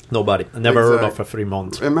that? Nobody. I never heard of a free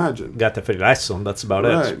month. Imagine. Got a free lesson. That's about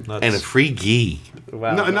it. And a free gi.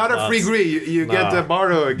 Well, no, not a free gi. You get to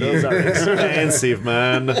borrow a gi. Those are expensive,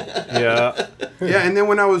 man. Yeah. Yeah, and then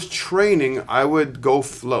when I was training, I would go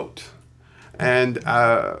float. And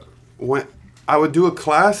when I would do a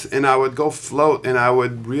class and I would go float, and I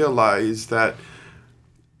would realize that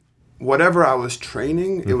whatever I was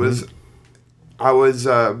training, I was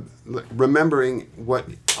remembering what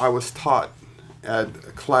I was taught at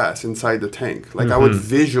class inside the tank. Like I would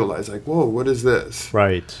visualize, like, whoa, what is this?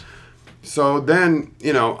 Right. So then,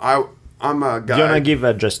 I'm a guy. Do you want to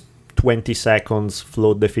give just 20 seconds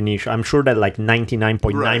float definition? I'm sure that like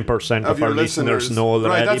 99.9% of our listeners know already.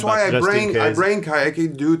 Right, that's why I bring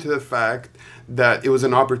Caique due to the fact that it was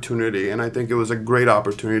an opportunity, and I think it was a great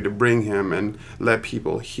opportunity to bring him and let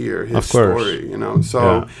people hear his story,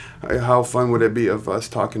 So how fun would it be of us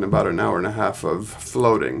talking about an hour and a half of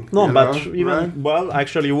floating? No, but well,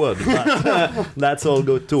 actually would. But that's all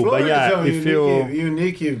good too. Floating but is a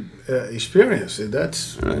unique experience.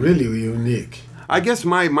 That's really unique. I guess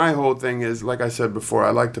my whole thing is, like I said before,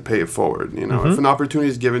 I like to pay it forward. If an opportunity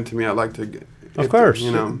is given to me, I like to get. Of course.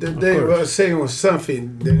 They were saying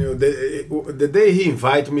something. The day he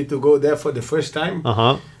invited me to go there for the first time,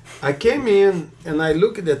 I came in and I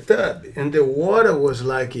looked at the tub, and the water was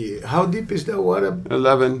like, how deep is the water?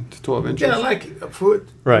 11 to 12 inches. Yeah, like a foot.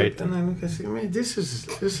 Right. And I look and say, man, this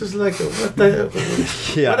is like what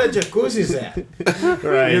a jacuzzi is that?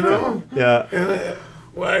 Right. Yeah. And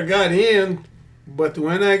I got in, but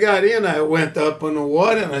when I got in, I went up on the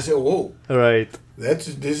water and I said, whoa. Right. This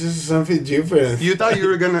is something different. You thought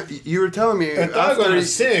you were telling me. I thought I was gonna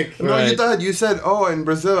sink. No, you said, in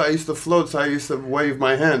Brazil I used to float, so I used to wave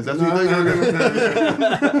my hands. That's what you thought you were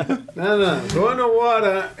gonna No. Go in the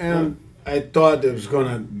water, and I thought it was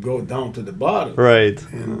gonna go down to the bottom. Right.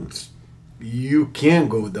 And you can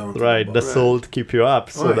go down to the bottom. The salt keep you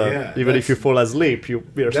up, so that even if you fall asleep,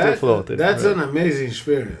 you're still floating. That's an amazing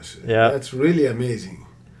experience. Yeah. That's really amazing.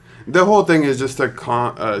 The whole thing is just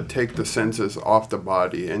to take the senses off the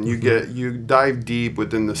body, and you dive deep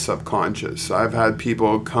within the subconscious. I've had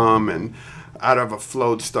people come and out of a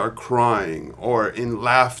float start crying or in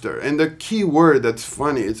laughter, and the key word that's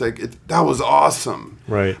funny, it's like that was awesome.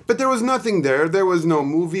 Right. But there was nothing there. There was no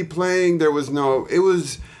movie playing. There was no. It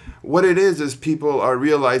was what it is people are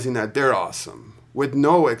realizing that they're awesome. With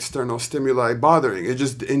no external stimuli bothering. It's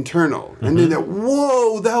just internal. And then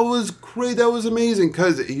whoa, that was great. That was amazing.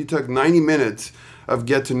 Because you took 90 minutes of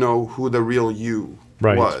get to know who the real you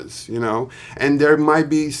was, And there might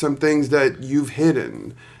be some things that you've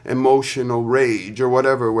hidden, emotional rage or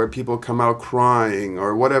whatever, where people come out crying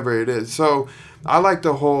or whatever it is. So I like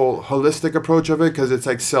the whole holistic approach of it because it's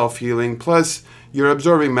like self-healing. Plus, you're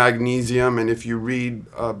absorbing magnesium, and if you read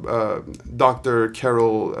Dr.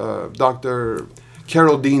 Carol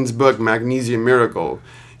Dean's book, Magnesium Miracle,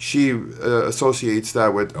 she associates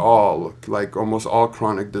that with almost all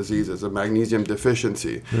chronic diseases, a magnesium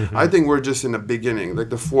deficiency. I think we're just in the beginning, like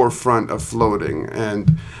the forefront of floating,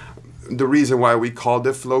 and the reason why we called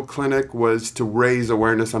it Flow Clinic was to raise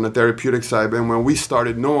awareness on the therapeutic side. And when we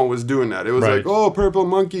started, no one was doing that. It was like, oh, purple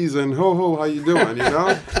monkeys and ho, how you doing, you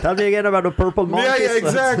know? Tell me again about the purple monkeys. Yeah,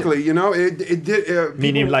 exactly. You know, it did...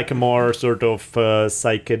 meaning like a more sort of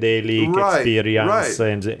psychedelic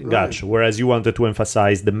experience. Gotcha. Whereas you wanted to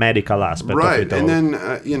emphasize the medical aspect of it all. And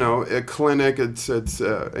then, you know, a clinic, it's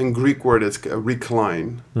in Greek word, it's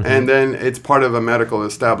recline. And then it's part of a medical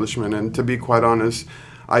establishment. And to be quite honest,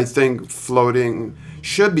 I think floating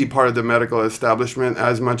should be part of the medical establishment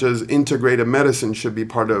as much as integrative medicine should be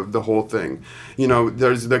part of the whole thing. You know,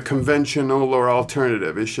 there's the conventional or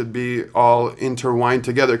alternative. It should be all intertwined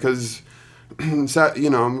together because, you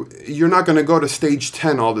know, you're not going to go to stage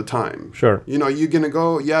 10 all the time. Sure. You know, you're going to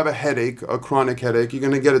go, you have a headache, a chronic headache, you're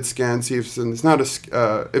going to get it scanned, see if it's not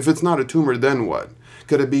a tumor, then what?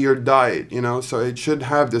 Could it be your diet, you know? So it should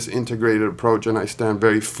have this integrated approach, and I stand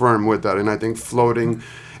very firm with that. And I think floating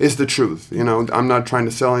is the truth. You know, I'm not trying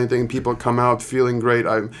to sell anything. People come out feeling great.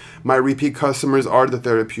 My repeat customers are the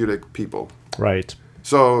therapeutic people. Right.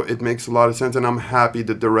 So it makes a lot of sense, and I'm happy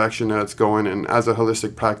the direction that it's going. And as a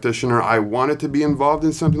holistic practitioner, I wanted to be involved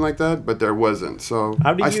in something like that, but there wasn't. So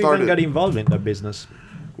how did you even get involved in that business?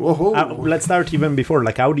 Whoa. Let's start even before.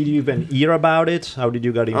 Like, how did you even hear about it? How did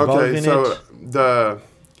you get involved in it?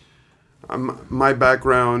 My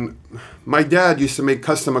background, my dad used to make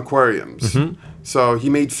custom aquariums. So he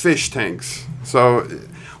made fish tanks. So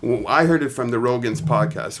I heard it from the Rogan's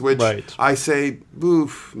podcast, which I say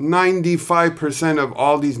 95% of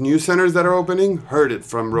all these new centers that are opening heard it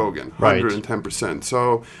from Rogan, 110%.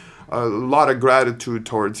 So a lot of gratitude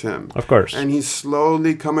towards him. Of course. And he's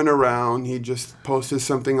slowly coming around. He just posted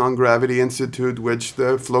something on Gravity Institute, which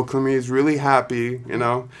the flow community is really happy, you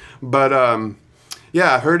know. But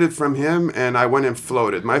yeah, I heard it from him, and I went and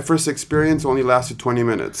floated. My first experience only lasted 20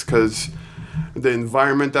 minutes because the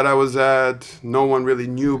environment that I was at, no one really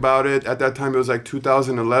knew about it. At that time, it was like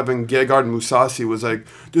 2011. Gegard Mousasi was like,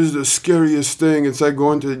 this is the scariest thing. It's like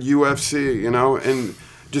going to the UFC, you know, and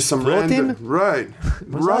just some random... Right.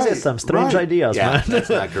 Some strange ideas, man. That's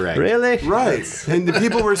not correct. Really? Right. And the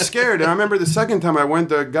people were scared. And I remember the second time I went,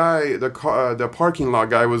 the parking lot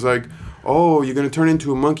guy was like, oh, you're going to turn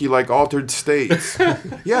into a monkey like Altered States.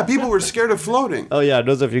 Yeah, people were scared of floating. Oh, yeah,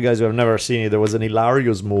 those of you guys who have never seen it, there was an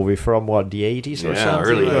hilarious movie from, the 80s or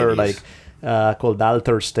something? Early 80s. Or like, called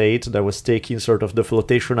Altered State that was taking sort of the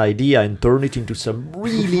flotation idea and turned it into some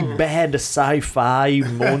really bad sci-fi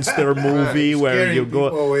monster movie where you go...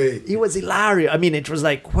 Away. It was hilarious. I mean, it was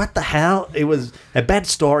like, what the hell? It was a bad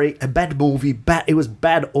story, a bad movie, it was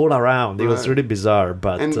bad all around. It was really bizarre,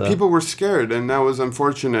 but... And people were scared, and that was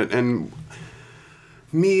unfortunate. And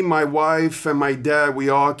me, my wife, and my dad, we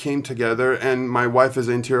all came together, and my wife is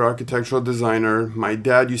an interior architectural designer. My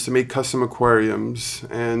dad used to make custom aquariums,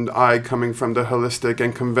 and I, coming from the holistic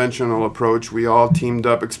and conventional approach, we all teamed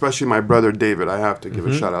up, especially my brother David. I have to give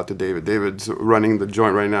a shout out to David. David's running the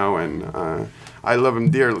joint right now, and I love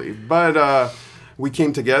him dearly. But we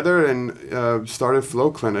came together and started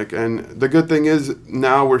Flow Clinic, and the good thing is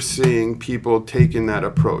now we're seeing people taking that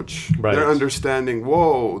approach. Right. They're understanding,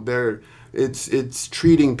 it's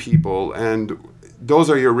treating people, and those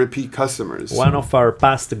are your repeat customers. One of our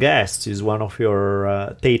past guests is one of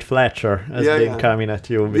your Tate Fletcher has been coming at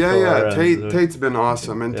you before. Tate's been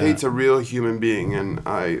awesome, and Tate's a real human being, and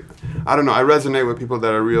I don't know, I resonate with people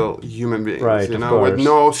that are real human beings, you know, with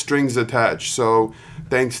no strings attached. So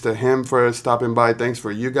thanks to him for stopping by. Thanks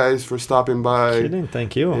for you guys for stopping by.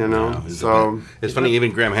 Thank you. You know, it's funny.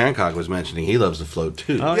 Even Graham Hancock was mentioning he loves the float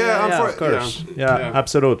too. Oh, yeah, of course. Yeah,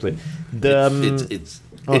 absolutely. It's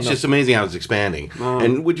just amazing how it's expanding.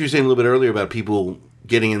 And what you were saying a little bit earlier about people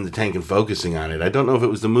getting in the tank and focusing on it. I don't know if it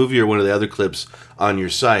was the movie or one of the other clips on your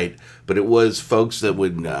site, but it was folks that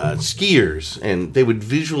would skiers, and they would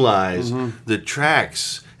visualize the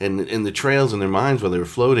tracks and the trails in their minds while they were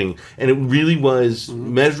floating, and it really was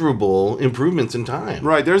measurable improvements in time.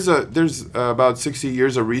 Right. There's about 60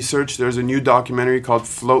 years of research. There's a new documentary called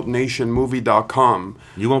FloatNationMovie.com.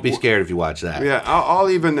 You won't be scared if you watch that. Yeah, I'll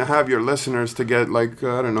even have your listeners to get like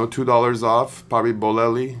I don't know, $2 off, probably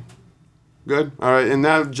Bolelli. Good. All right, and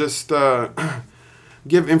that just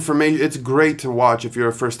give information. It's great to watch if you're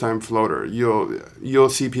a first-time floater. You'll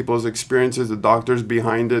see people's experiences, the doctors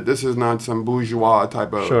behind it. This is not some bourgeois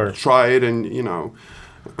type of try it and, you know,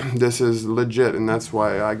 this is legit, and that's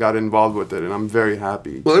why I got involved with it, and I'm very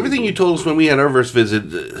happy. Well, everything you told us when we had our first visit,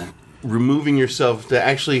 removing yourself to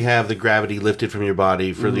actually have the gravity lifted from your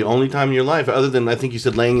body for the only time in your life, other than I think you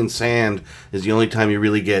said laying in sand is the only time you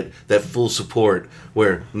really get that full support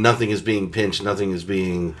where nothing is being pinched,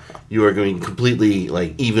 you are going completely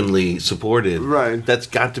like evenly supported. Right. That's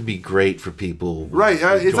got to be great for people. Right.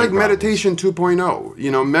 with It's like joint problems. meditation 2.0.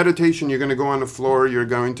 You know, meditation, you're going to go on the floor, you're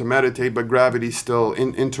going to meditate, but gravity's still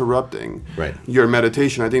interrupting Right. your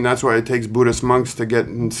meditation. I think that's why it takes Buddhist monks to get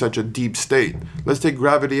in such a deep state. Let's take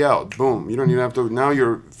gravity out. Boom. You don't even have to. Now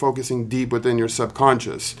you're focusing deep within your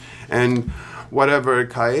subconscious. And whatever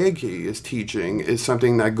Caique is teaching is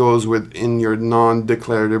something that goes within your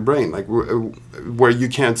non-declarative brain, like where you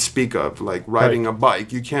can't speak of, like riding a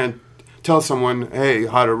bike. You can't tell someone, hey,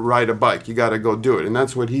 how to ride a bike. You got to go do it. And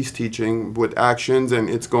that's what he's teaching with actions, and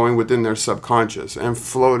it's going within their subconscious. And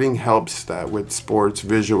floating helps that with sports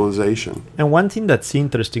visualization. And one thing that's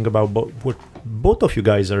interesting about what both of you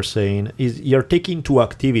guys are saying is you're taking two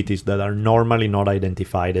activities that are normally not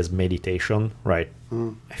identified as meditation, right?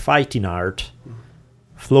 Fighting art,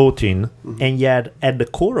 floating, and yet at the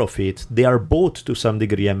core of it, they are both to some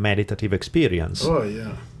degree a meditative experience. Oh,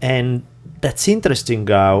 yeah. And that's interesting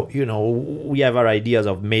how, we have our ideas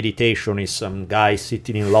of meditation is some guy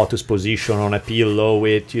sitting in lotus position on a pillow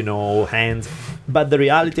with, hands. But the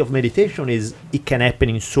reality of meditation is it can happen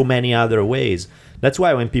in so many other ways. That's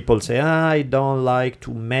why when people say, I don't like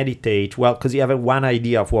to meditate, well, because you have one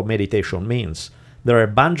idea of what meditation means. There are a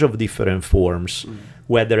bunch of different forms,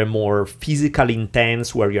 whether a more physical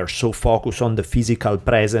intense, where you're so focused on the physical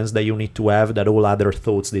presence that you need to have that all other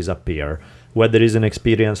thoughts disappear. Whether there is an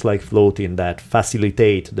experience like floating that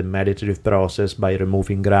facilitate the meditative process by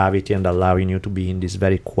removing gravity and allowing you to be in this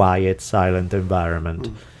very quiet, silent environment.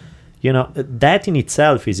 That in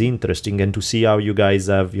itself is interesting, and to see how you guys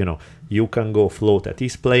have, you can go float at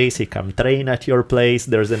his place, he can train at your place.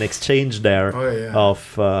 There's an exchange there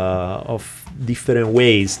of different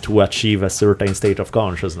ways to achieve a certain state of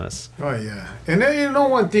consciousness. Oh, yeah. And then,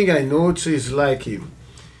 one thing I noticed is like,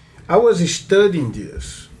 I was studying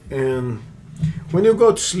this, and when you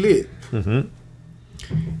go to sleep,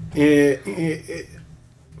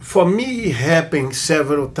 for me, it happened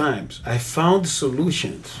several times. I found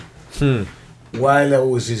solutions while I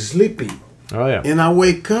was sleeping. Oh, yeah. And I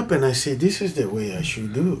wake up and I say, this is the way I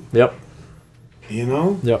should do. Yep.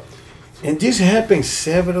 Yep. And this happens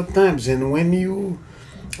several times. And when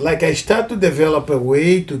I start to develop a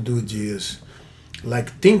way to do this, like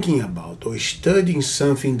thinking about or studying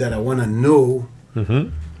something that I want to know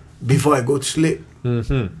before I go to sleep.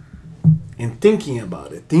 And thinking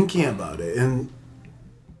about it. And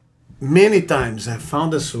many times I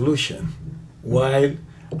found a solution while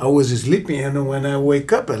I was sleeping, and when I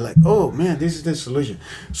wake up, I'm like, oh man, this is the solution.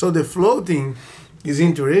 So the floating is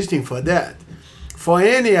interesting for that. For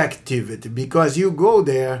any activity, because you go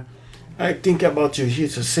there, I think about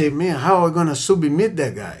Jiu-Jitsu, say, man, how am I going to submit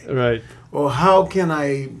that guy? Right. Or how can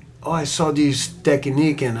I saw this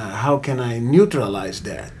technique, and how can I neutralize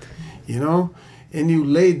that? And you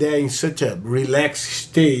lay there in such a relaxed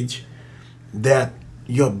stage that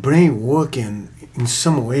your brain working in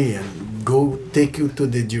some way and go take you to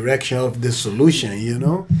the direction of the solution,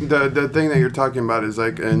 The thing that you're talking about is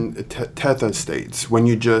like in theta states. When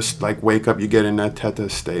you just like wake up, you get in that theta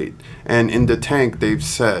state. And in the tank, they've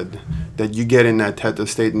said that you get in that theta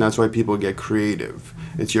state, and that's why people get creative.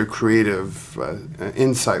 It's your creative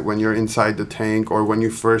insight when you're inside the tank, or when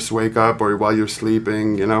you first wake up, or while you're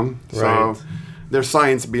sleeping, Right. So there's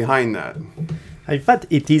science behind that. In fact,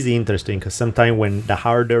 it is interesting because sometimes when the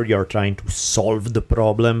harder you're trying to solve the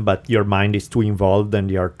problem, but your mind is too involved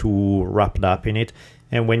and you're too wrapped up in it,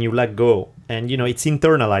 and when you let go, and it's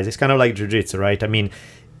internalized, it's kind of like Jiu-Jitsu, right? I mean,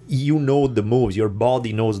 you know the moves, your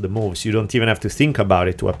body knows the moves, you don't even have to think about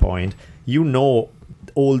it to a point. You know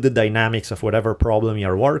all the dynamics of whatever problem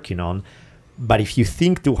you're working on. But if you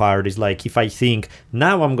think too hard, it's like if I think,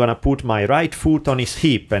 now I'm going to put my right foot on his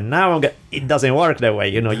hip, and now it doesn't work that way.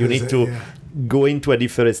 You need to go into a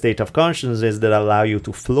different state of consciousness that allow you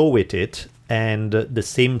to flow with it. And the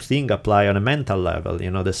same thing apply on a mental level.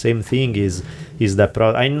 The same thing is that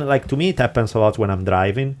like to me, it happens a lot when I'm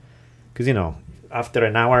driving, because, after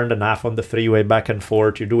an hour and a half on the freeway back and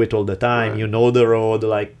forth, you do it all the time. Right. The road,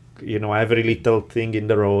 like, every little thing in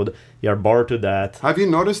the road, you're bored to death. Have you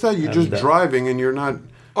noticed that? You're just driving and you're not...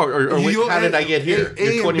 How did I get here?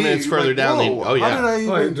 You're 20 minutes further down. How did I even...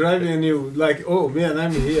 you're driving and you like, oh man,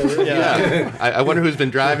 I'm here. Yeah. I wonder who's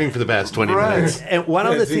been driving for the past 20 minutes. And one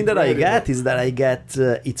of the things that I get is that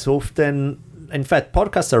it's often in fact,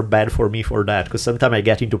 podcasts are bad for me for that, because sometimes I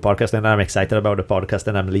get into podcasts and I'm excited about the podcast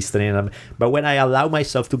and I'm listening. But when I allow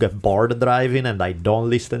myself to get bored driving and I don't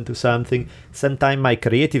listen to something, sometimes my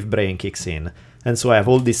creative brain kicks in. And so I have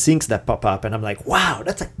all these things that pop up and I'm like, wow,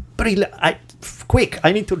 that's a brilliant...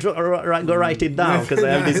 I need to go write it down, because I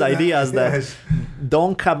have these ideas that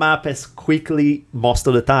don't come up as quickly most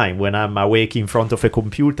of the time. When I'm awake in front of a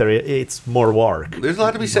computer, it's more work. There's a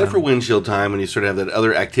lot to be said for windshield time when you sort of have that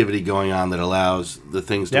other activity going on that allows the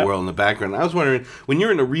things to whirl in the background. I was wondering, when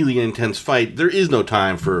you're in a really intense fight, there is no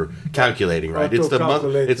time for calculating, right? It's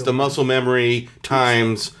the muscle memory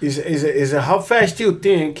times. Is how fast you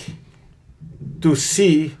think to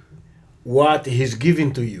see what he's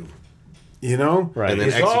giving to you. You know, right? And then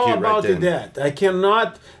it's all about that. I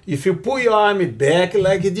cannot. If you pull your arm back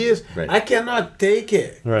like this, I cannot take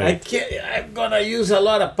it. Right. I can't. I'm gonna use a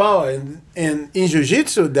lot of power. And in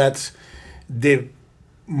Jiu-Jitsu, that's the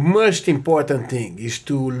most important thing, is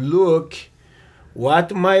to look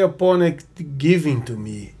what my opponent giving to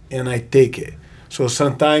me, and I take it. So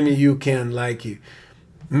sometimes you can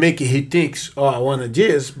make it. He thinks, oh, I want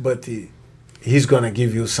this, but he's going to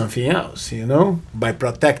give you something else, By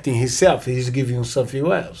protecting himself, he's giving you something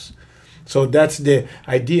else. So that's the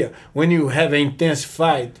idea. When you have an intense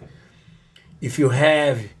fight, if you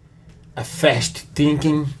have a fast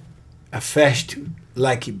thinking, a fast,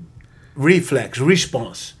 reflex,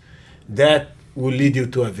 response, that will lead you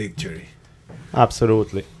to a victory.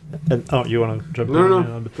 Absolutely. And, you want to jump in?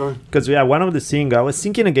 No. Because, one of the things, I was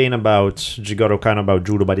thinking again about Jigoro Kano, about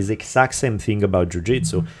judo, but it's the exact same thing about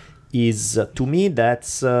jiu-jitsu. Is to me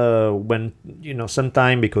that's when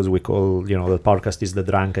sometime, because we call the podcast is the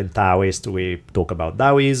Drunken Taoist, we talk about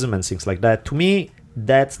Taoism and things like that. To me,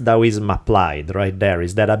 that's Taoism applied right there,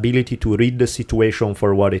 is that ability to read the situation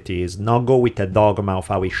for what it is, not go with a dogma of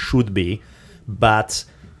how it should be, but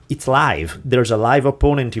it's live. There's a live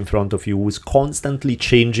opponent in front of you who's constantly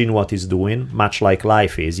changing what he's doing, much like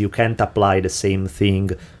life is. You can't apply the same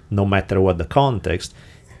thing no matter what the context,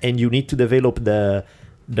 and you need to develop the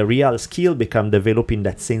real skill become developing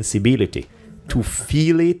that sensibility to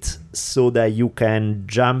feel it, so that you can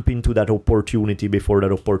jump into that opportunity before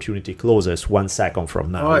that opportunity closes 1 second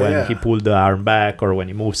from now, when he pulled the arm back or when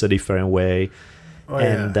he moves a different way.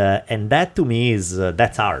 And that to me is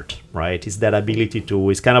that's art, right? It's that ability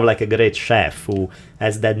it's kind of like a great chef who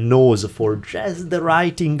has that nose for just the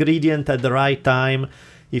right ingredient at the right time.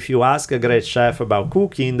 If you ask a great chef about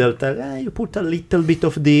cooking, they'll tell you put a little bit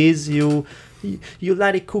of this, you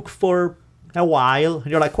let it cook for a while.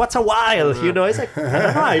 And you're like, what's a while? It's like, I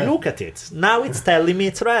don't know, I look at it. Now it's telling me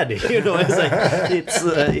it's ready. It's like, it's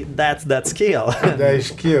that's that skill. That is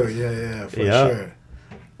skill, for sure.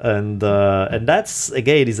 And that's,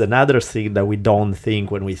 again, is another thing that we don't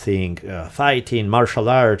think when we think fighting, martial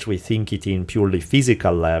arts, we think it in purely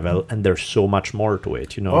physical level, and there's so much more to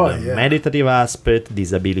it. Meditative aspect,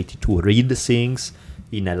 this ability to read things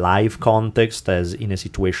in a live context, as in a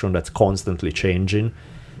situation that's constantly changing,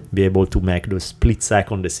 be able to make those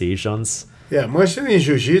split-second decisions. Yeah, mostly in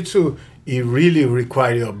Jiu-Jitsu, it really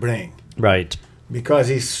requires your brain. Right. Because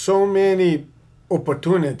it's so many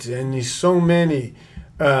opportunities and it's so many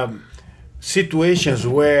situations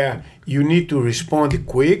where you need to respond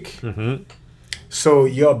quick. Mm-hmm. So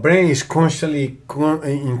your brain is constantly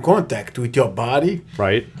in contact with your body,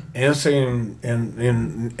 right? Answering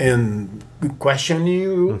and questioning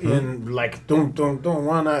you, and don't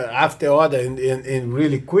wanna after order and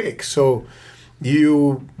really quick. So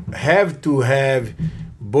you have to have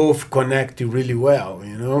both connected really well,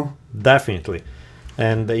 Definitely.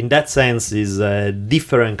 And in that sense is a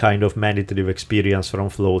different kind of meditative experience from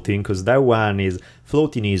floating, because that one is,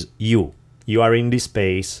 floating is you. You are in this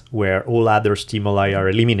space where all other stimuli are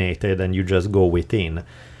eliminated and you just go within.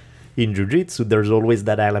 In Jiu-Jitsu, there's always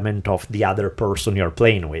that element of the other person you're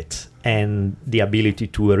playing with, and the ability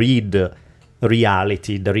to read the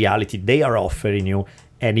reality they are offering you,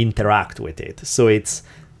 and interact with it. So in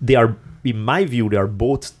my view, they are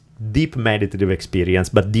both deep meditative experience,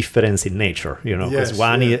 but difference in nature, because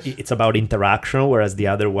it's about interaction, whereas the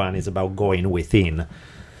other one is about going within.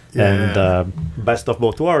 And best of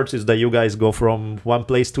both worlds is that you guys go from one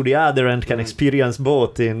place to the other and can experience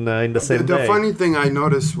both in the same day. The funny thing I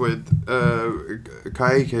noticed with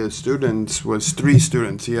Caique's students was 3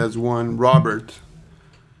 students. He has one, Robert,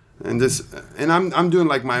 and I'm doing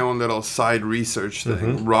like my own little side research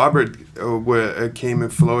thing. Mm-hmm. Robert came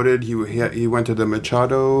and floated. He went to the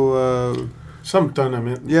Machado some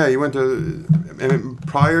tournament. Yeah, he went to, and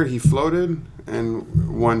prior he floated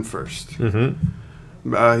and won first.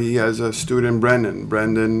 Mm-hmm. He has a student, Brendan.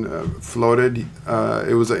 Brendan floated.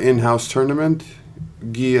 It was an in-house tournament.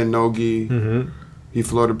 gi and no gi. He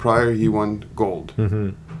floated prior, he won gold.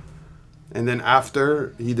 And then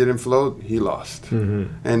after he didn't float, he lost.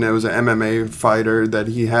 And there was an MMA fighter that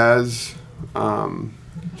he has.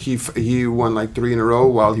 He won like 3 in a row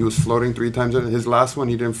while he was floating 3 times. His last one,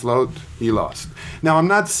 he didn't float, he lost. Now, I'm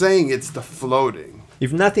not saying it's the floating.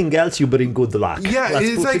 If nothing else, you bring good luck. Yeah,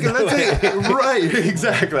 it's like, let's say, right,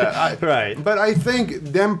 exactly. Right. But I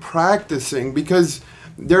think them practicing, because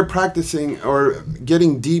they're practicing or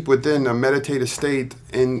getting deep within a meditative state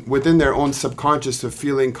and within their own subconscious of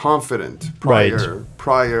feeling confident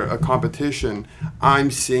prior a competition. I'm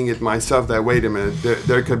seeing it myself that, wait a minute,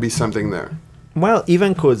 there could be something there. Well,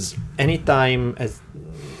 even because anytime, as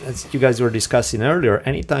you guys were discussing earlier,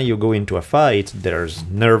 anytime you go into a fight, there's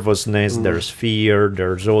nervousness, there's fear,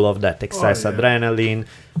 there's all of that excess adrenaline,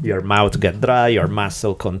 your mouth gets dry, your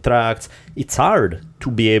muscle contracts. It's hard to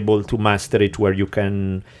be able to master it where you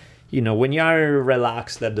can, when you are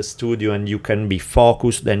relaxed at the studio and you can be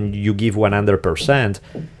focused and you give 100%,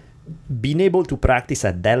 being able to practice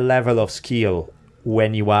at that level of skill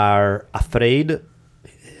when you are afraid,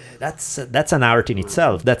 that's an art in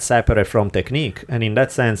itself. That's separate from technique. And in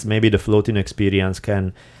that sense, maybe the floating experience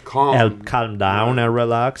can help calm down and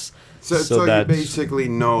relax. So you basically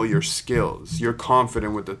know your skills. You're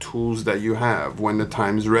confident with the tools that you have when the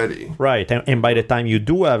time's ready. Right. And by the time you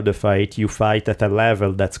do have the fight, you fight at a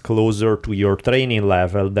level that's closer to your training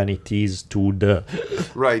level than it is to the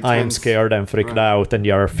I am scared and freaked out and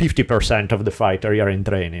you're 50% of the fighter you're in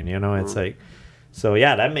training. It's like... So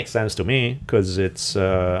yeah, that makes sense to me because it's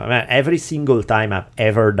every single time I've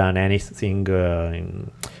ever done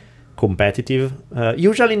anything competitive.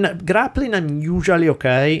 Usually in grappling, I'm usually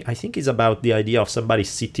okay. I think it's about the idea of somebody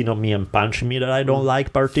sitting on me and punching me that I don't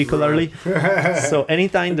like particularly. So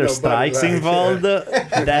anytime there's strikes involved,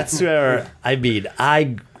 that's where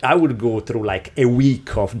I would go through like a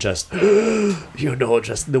week of just,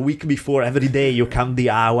 just the week before, every day you count the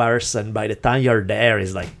hours, and by the time you're there,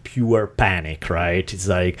 it's like pure panic, right? It's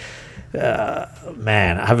like,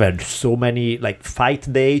 man, I've had so many, like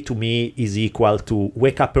fight day to me is equal to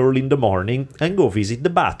wake up early in the morning and go visit the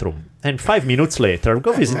bathroom. And 5 minutes later,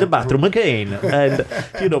 go visit the bathroom again. And,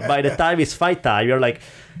 by the time it's fight time, you're like,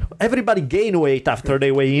 everybody gain weight after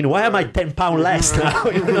they weigh in. Why am I 10 pounds less now?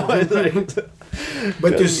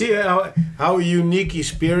 But you see how unique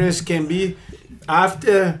experience can be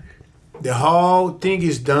after the whole thing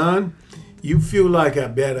is done. You feel like a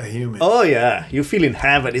better human. Oh yeah, you feel in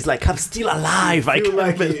heaven. It's like I'm still alive.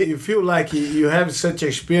 You feel like you have such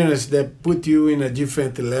experience that put you in a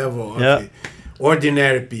different level of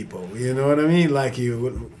ordinary people. You know what I mean? Like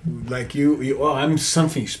you. Oh, I'm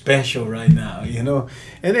something special right now.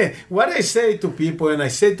 And then what I say to people, and I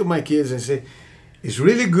say to my kids, I say, it's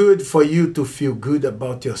really good for you to feel good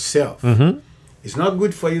about yourself. It's not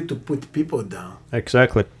good for you to put people down.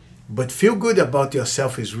 Exactly. But feel good about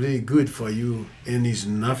yourself is really good for you, and there's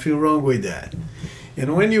nothing wrong with that.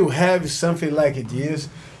 And when you have something like it is,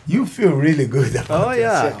 you feel really good about yourself. Oh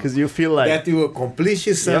yeah, because you feel like that you accomplish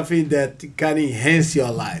something that can enhance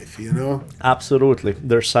your life, Absolutely.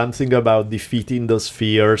 There's something about defeating those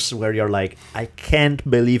fears where you're like, I can't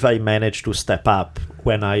believe I managed to step up.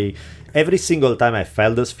 Every single time I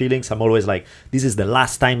felt those feelings, I'm always like, this is the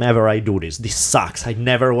last time ever I do this. This sucks. I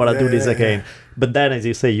never want to do this again. But then, as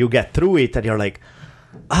you say, you get through it and you're like,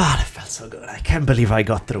 that felt so good. I can't believe I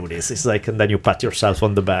got through this. It's like, and then you pat yourself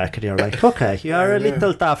on the back and you're like, okay, you are a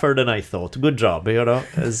little tougher than I thought. Good job,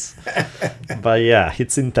 But yeah,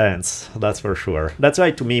 it's intense. That's for sure. That's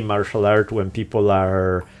why to me, martial art, when people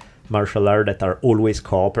are martial art that are always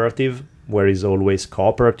cooperative, where is always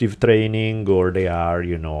cooperative training, or they are,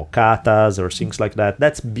 katas or things like that.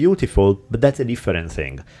 That's beautiful, but that's a different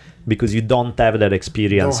thing because you don't have that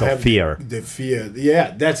experience of fear. The fear.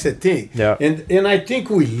 Yeah, that's the thing. Yeah. And I think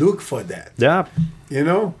we look for that. Yeah.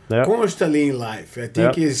 Constantly in life. I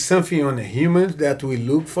think it's something on the humans that we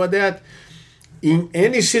look for that. In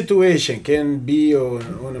any situation, can be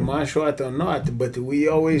on a martial art or not, but we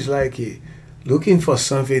always looking for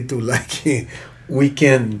something to we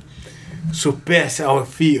can surpass our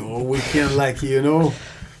fear, or we can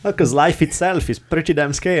because life itself is pretty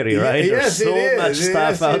damn scary, right? Yes, there's so much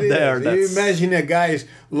stuff out there. You imagine a guys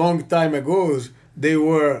long time ago, they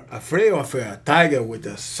were afraid of a tiger with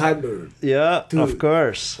a saber. Yeah, of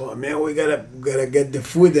course. Oh man, we gotta get the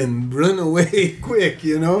food and run away quick,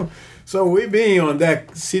 So we've been on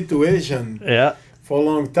that situation for a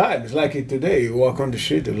long time. It's like today, you walk on the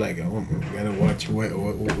street, it's like, oh, I gotta watch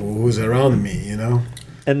who's around me,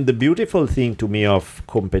 And the beautiful thing to me of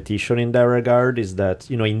competition in that regard is that,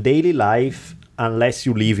 in daily life, unless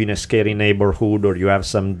you live in a scary neighborhood or you have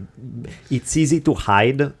it's easy to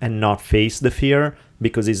hide and not face the fear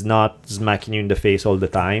because it's not smacking you in the face all the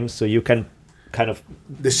time. So you can kind of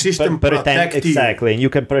the system pretend protect you. exactly, and you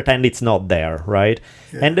can pretend it's not there, right?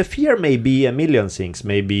 Yeah. And the fear may be a million things.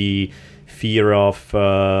 Maybe fear of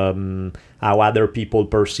how other people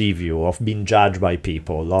perceive you, of being judged by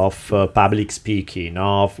people, of public speaking,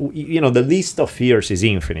 of the list of fears is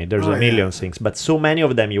infinite. There's a million things, but so many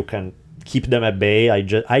of them you can keep them at bay.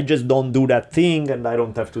 I just don't do that thing, and I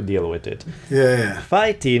don't have to deal with it. Yeah.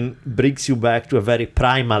 Fighting brings you back to a very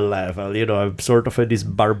primal level, sort of this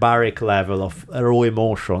barbaric level of raw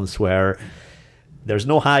emotions where there's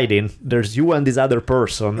no hiding. There's you and this other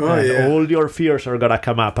person, and all your fears are gonna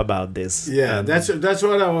come up about this. Yeah, and that's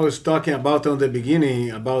what I was talking about on the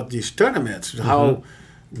beginning about these tournaments. How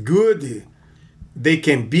good they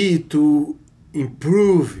can be to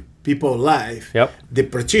improve people's life. Yep. The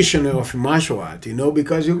practitioner of martial art,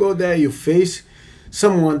 because you go there, you face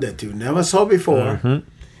someone that you never saw before.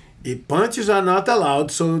 Punches are not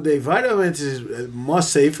allowed, so the environment is more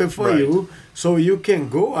safer for you, so you can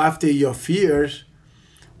go after your fears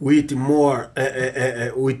with more,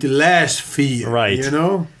 with less fear, right?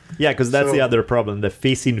 Yeah, because that's the other problem. The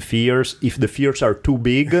facing fears, if the fears are too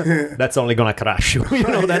big, that's only gonna crash you.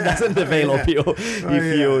 That doesn't develop you.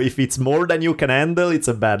 If it's more than you can handle, it's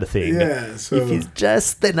a bad thing. Yeah, so if it's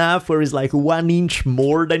just enough, where it's like 1 inch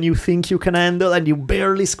more than you think you can handle, and you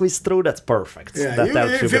barely squeeze through, that's perfect. Yeah, that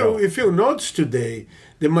helps you. If you notice today,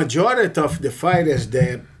 the majority of the fighters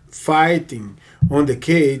that fighting on the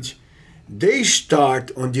cage, they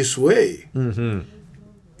start on this way.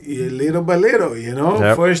 Little by little,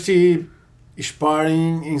 Yep. First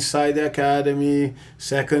sparring inside the academy,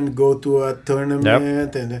 second go to a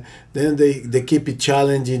tournament, and then they keep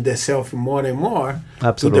challenging themselves more and more.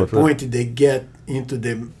 Absolutely. To the point they get into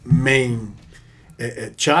the main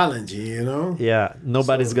challenge, Yeah,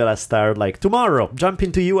 nobody's gonna start like tomorrow jump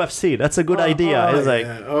into UFC. That's a good idea. It's like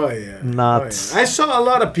nuts. I saw a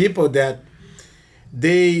lot of people that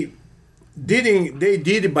they did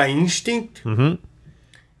it by instinct.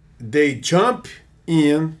 They jump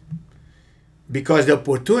in because the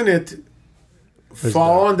opportunity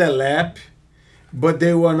fall on their lap, but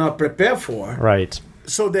they were not prepared for. Right.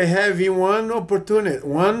 So they have one opportunity,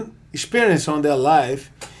 one experience on their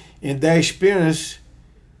life, and that experience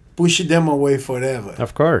pushed them away forever.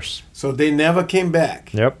 Of course. So they never came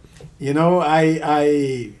back. Yep.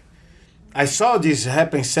 I saw this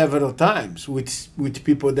happen several times with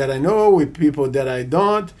people that I know, with people that I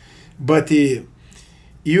don't, but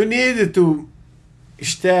you need to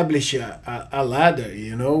establish a ladder,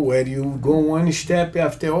 where you go one step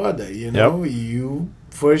after other, You,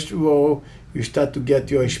 first of all, you start to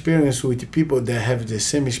get your experience with people that have the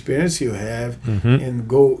same experience you have and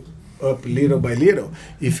go up little by little.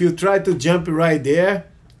 If you try to jump right there,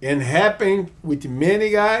 and happen with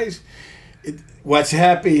many guys, what's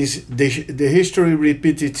happened is the history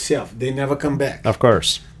repeats itself. They never come back. Of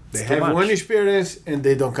course. They have one experience and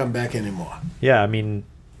they don't come back anymore. Yeah, I mean,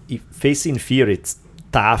 facing fear, it's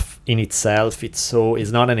tough in itself. It's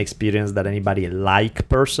not an experience that anybody like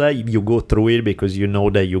per se. You go through it because you know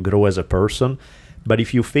that you grow as a person. But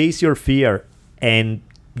if you face your fear and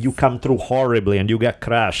you come through horribly and you get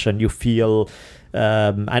crushed and you feel,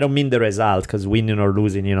 I don't mean the result, because winning or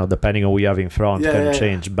losing, depending on who you have in front, can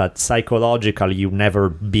change. But psychologically, you never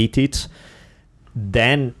beat it.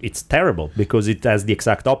 Then it's terrible because it has the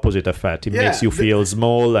exact opposite effect. It makes you feel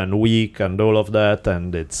small and weak and all of that,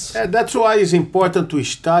 and it's... that's why it's important to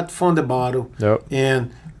start from the bottom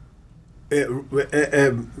and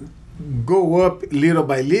go up little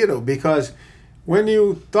by little, because when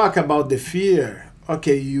you talk about the fear,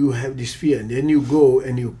 okay, you have this fear, and then you go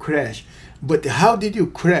and you crash. But how did you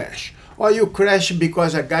crash? Or you crash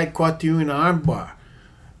because a guy caught you in an arm bar.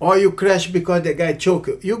 Or you crash because the guy choked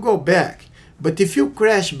you. You go back. But if you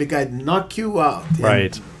crash because knock you out,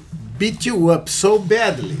 and beat you up so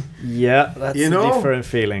badly, that's a different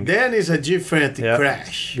feeling. Then it's a different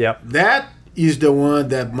crash. Yep. That is the one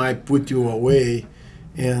that might put you away,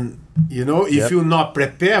 and if you're not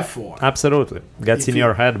prepared for. Absolutely, gets in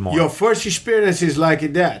your head more. Your first experience is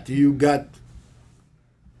like that. You got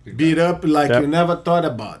beat up like you never thought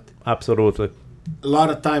about. Absolutely. A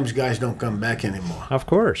lot of times, guys don't come back anymore. Of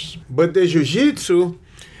course. But the Jiu-Jitsu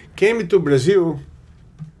came to Brazil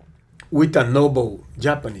with a noble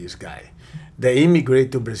Japanese guy that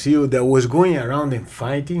immigrated to Brazil, that was going around and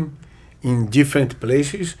fighting in different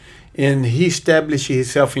places, and he established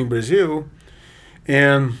himself in Brazil,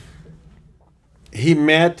 and he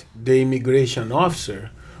met the immigration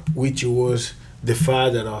officer, which was the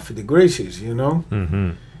father of the Gracies,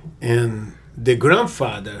 And the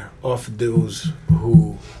grandfather of those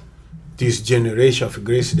this generation of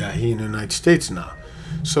Gracie that are here in the United States now.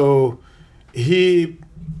 So he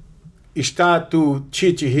started to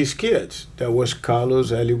teach his kids. There was Carlos,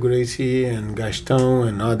 Helio Gracie, and Gaston,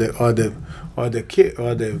 and other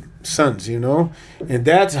sons, you know. And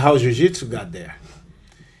that's how Jiu-Jitsu got there.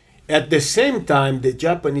 At the same time, the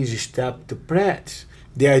Japanese started to practice.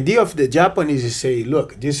 The idea of the Japanese is say,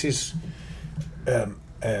 look, this is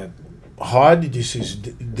hard, this is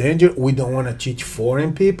dangerous. We don't want to teach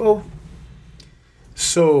foreign people.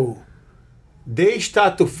 So they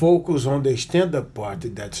start to focus on the stand-up part,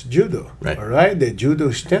 that's judo. Right. All right? The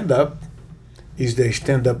judo stand-up is the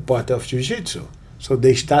stand-up part of jiu-jitsu. So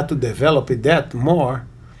they start to develop that more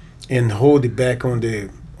and hold it back on the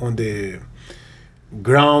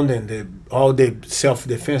ground and all the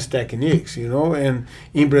self-defense techniques, you know. And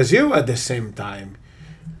in Brazil at the same time,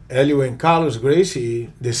 Helio and Carlos Gracie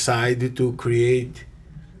decided to create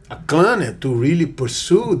a clan to really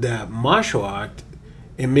pursue that martial art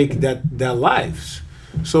and make that their lives.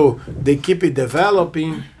 So they keep it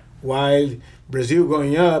developing while Brazil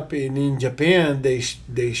going up, and in Japan they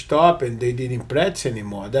stop and they didn't practice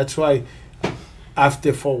anymore. That's why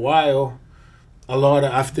for a while,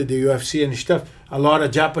 after the UFC and stuff, a lot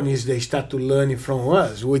of Japanese they start to learn from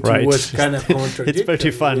us, which was kind of contradictory. It's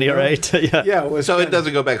pretty funny, you know? right? Yeah. Yeah. So it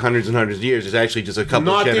doesn't go back hundreds and hundreds of years. It's actually just a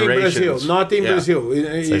couple of generations. Not in Brazil.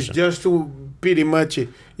 It's just to pretty much,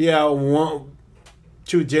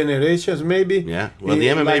 2 generations maybe. Yeah. Well, the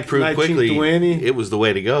MMA proved quickly it was the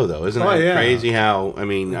way to go, though. Isn't that crazy how, I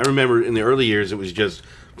mean, I remember in the early years it was just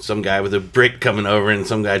some guy with a brick coming over and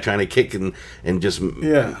some guy trying to kick and just...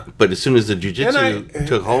 Yeah. But as soon as the jiu-jitsu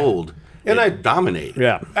took hold, it dominated.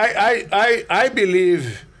 Yeah. I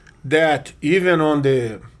believe that even on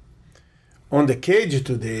the cage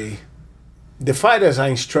today, the fighters are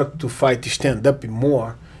instructed to fight stand-up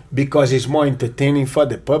more because it's more entertaining for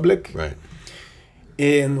the public. Right.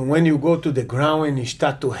 And when you go to the ground and you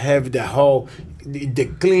start to have the whole, the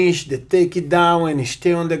clinch, the take it down and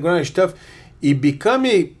stay on the ground and stuff, it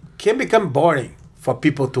can become boring for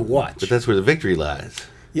people to watch. But that's where the victory lies.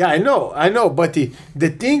 Yeah, I know. But the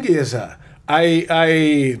thing is,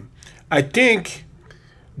 I think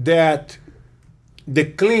that the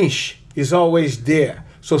clinch is always there.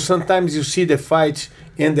 So sometimes you see the fights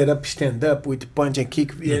ended up stand up with punch and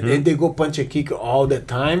kick, and they go punch and kick all the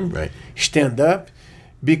time, right? Stand up,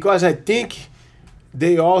 because I think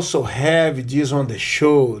they also have this on the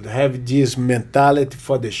show, they have this mentality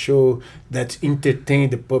for the show that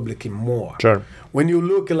entertain the public more. Sure. When you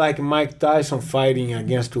look like Mike Tyson fighting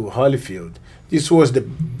against Holyfield, this was the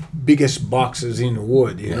biggest boxers in the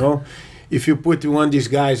world, you know? If you put one of these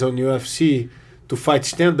guys on UFC to fight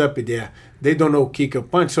stand-up there, they don't know kick or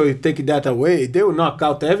punch, so you take that away, they will knock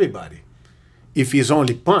out everybody if it's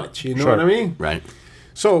only punch, you know what I mean? Right.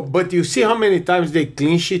 So, but you see how many times they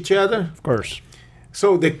clinch each other? Of course.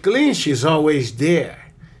 So the clinch is always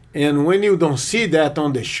there. And when you don't see that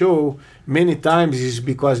on the show, many times it's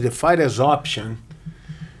because the fighter's option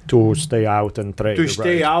to stay out and train. To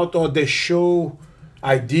stay out, or the show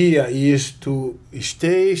idea is to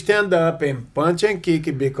stand up and punch and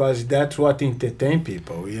kick because that's what entertain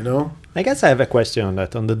people, you know? I guess I have a question on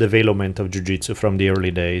that, on the development of jiu-jitsu from the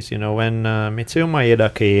early days. You know, when Mitsuyo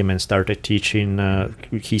Maeda came and started teaching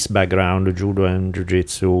his background, judo and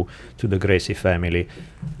jiu-jitsu, to the Gracie family,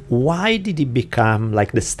 why did it become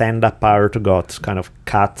like the stand-up part got kind of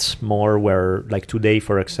cut more, where like today,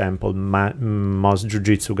 for example, most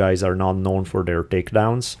jiu-jitsu guys are not known for their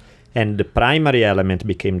takedowns, and the primary element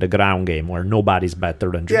became the ground game, where nobody's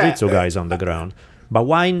better than jiu-jitsu guys on the ground. But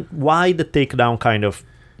why the takedown kind of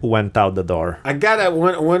went out the door? I got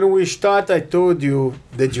when we start, I told you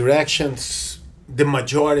the directions the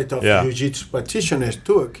majority of jiu-jitsu practitioners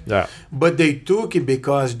took. Yeah. But they took it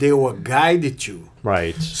because they were guided to.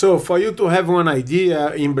 Right. So for you to have one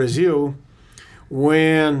idea, in Brazil,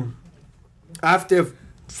 when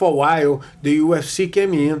for a while the UFC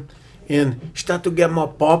came in and start to get more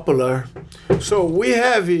popular. So we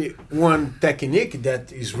have one technique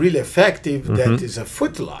that is really effective, that is a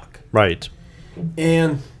footlock. Right.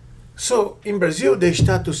 And so in Brazil they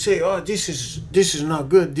start to say, "Oh, this is not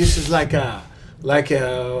good. This is like a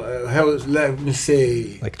let me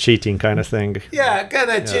say, like cheating kind of thing." Yeah, kind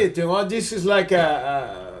of cheating. Or this is like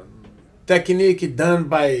a technique done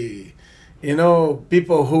by,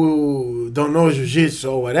 people who don't know jiu-jitsu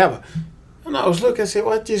or whatever. And I was looking and say,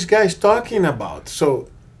 what this guy's talking about? So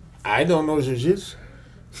I don't know jiu-jitsu.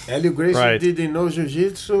 Helio Gracie didn't know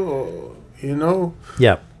jiu-jitsu, or,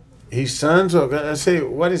 Yeah. his sons, or I say,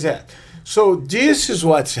 what is that? So this is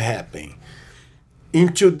what's happening.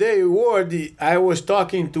 in today's world, I was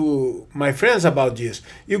talking to my friends about this.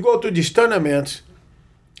 You go to these tournaments,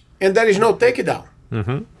 and there is no takedown.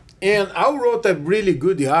 Mm-hmm. And I wrote a really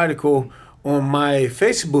good article on my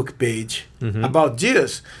Facebook page about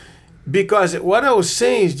this, because what I was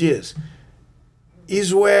saying is this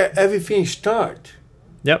is where everything starts.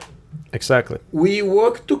 Yep, exactly. We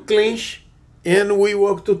work to clinch and we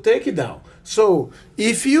work to take it down. So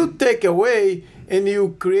if you take away and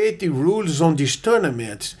you create the rules on these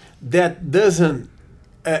tournaments that doesn't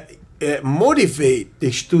motivate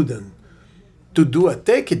the student to do a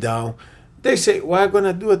takedown, they say, well, I'm going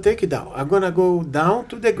to do a takedown. I'm going to go down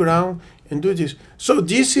to the ground and do this. So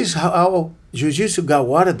this is how Jiu-Jitsu got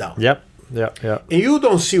watered down. Yep. Yeah. And you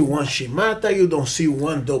don't see one shimata, you don't see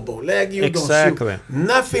one double leg, you don't see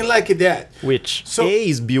nothing like that. Which A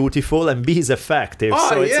is beautiful and B is effective.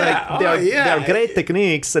 So it's like they are great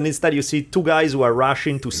techniques, and instead you see two guys who are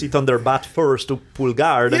rushing to sit on their butt first to pull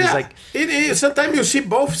guard. And it's like sometimes you see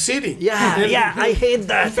both sitting. I hate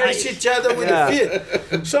that. Face each other with the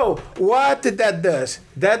feet. So what that does?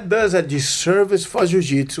 That does a disservice for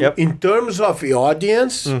Jiu-Jitsu in terms of the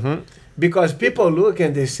audience, because people look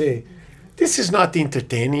and they say, this is not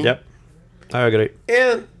entertaining. Yep, I agree.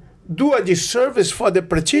 And do a disservice for the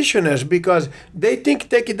practitioners because they think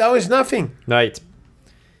takedown is nothing. Right.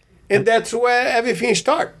 And that's where everything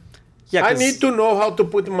starts. Yeah, I need to know how to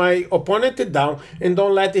put my opponent down and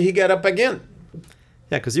don't let he get up again.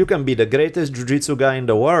 Yeah, because you can be the greatest jiu-jitsu guy in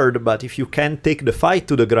the world, but if you can't take the fight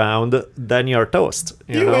to the ground, then you're toast.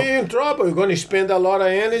 You're in trouble. You're going to spend a lot of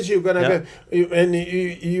energy. You're gonna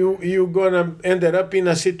you're gonna end up in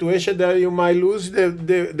a situation that you might lose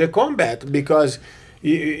the combat because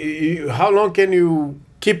how long can you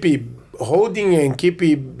keep it holding and keep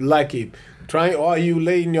it like it trying, or you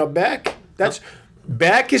lay in your back? That's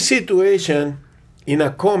back situation in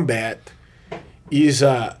a combat is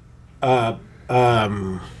a I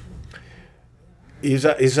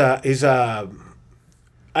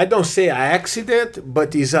don't say an accident,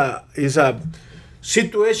 but is a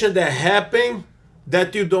situation that happen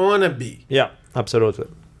that you don't want to be. Yeah, absolutely.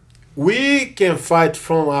 We can fight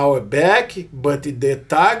from our back, but the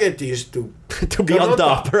target is to to be on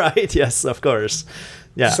top, right? Yes, of course.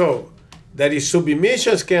 Yeah. So that is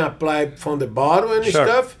submissions can apply from the bottom and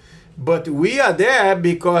stuff, but we are there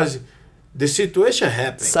because the situation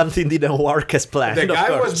happened. Something didn't work as planned. The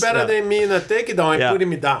guy was better than me in a takedown and putting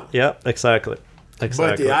me down. Yeah, exactly.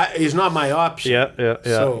 But it's not my option. Yeah.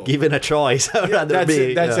 So, given a choice, I'd rather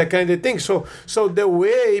be. That's the kind of thing. So the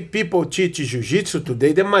way people teach Jiu-Jitsu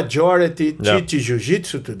today, the majority teach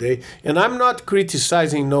Jiu-Jitsu today, and I'm not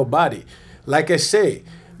criticizing nobody. Like I say,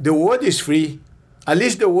 the world is free. At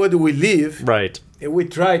least the world we live. Right. We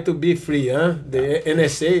try to be free, huh? The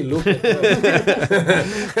NSA, look at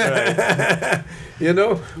us. You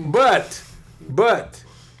know? But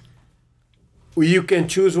you can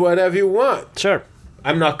choose whatever you want. Sure.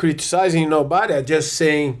 I'm not criticizing nobody. I'm just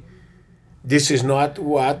saying this is not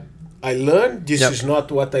what I learned. This is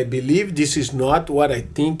not what I believe. This is not what I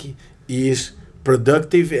think is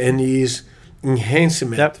productive and is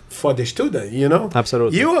enhancement for the student, you know?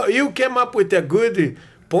 Absolutely. You came up with a good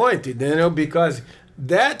point, Daniel, because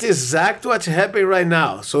that's exactly what's happening right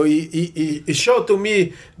now. So it showed to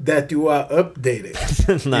me that you are updated.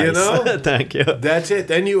 Nice. You know? Thank you. That's it.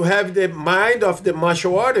 And you have the mind of the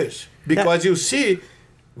martial artist because you see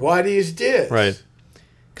what is this. Right.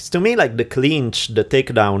 Because to me, like the clinch, the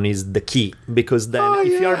takedown is the key. Because then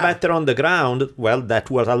if you're better on the ground, well, that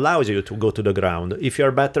what allows you to go to the ground. If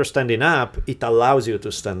you're better standing up, it allows you to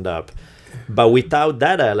stand up. But without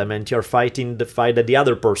that element, you're fighting the fight that the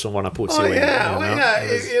other person want to put you in.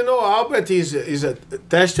 You know, Albert is a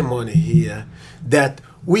testimony here that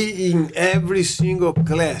we in every single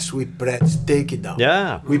class we practice take it down.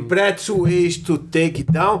 Yeah. We practice ways to take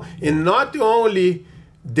it down, and not only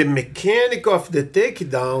the mechanic of the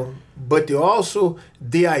takedown, but also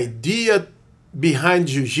the idea behind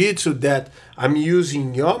Jiu-Jitsu that I'm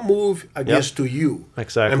using your move against to you.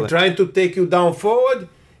 Exactly. I'm trying to take you down forward.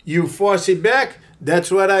 You force it back, that's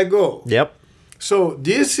where I go. Yep. So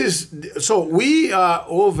we are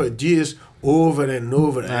over this over and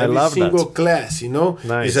over. Every single class, you know,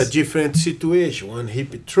 is a different situation. One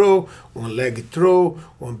hip throw, one leg throw,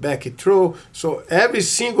 one back throw. So every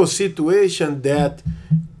single situation that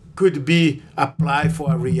could be applied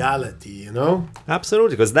for a reality, you know?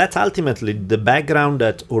 Absolutely, because that's ultimately the background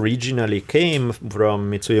that originally came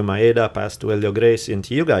from Mitsuyo Maeda, passed to Helio Gracie and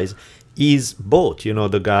to you guys, is both. You know,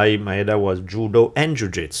 the guy Maeda was judo and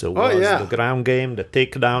jiu-jitsu. The ground game, the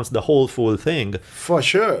takedowns, the whole full thing. For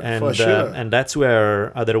sure, and that's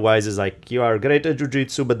where otherwise it's like you are great at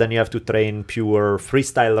jiu-jitsu, but then you have to train pure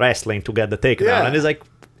freestyle wrestling to get the takedown. Yeah. And it's like,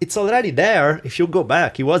 it's already there. If you go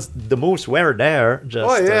back, he was the moves were there.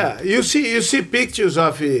 Just, you see pictures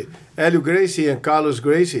of Helio Gracie and Carlos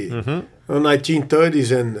Gracie in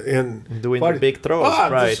 1930s and doing the big throws,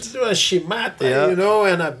 right? Just do a shimata, you know,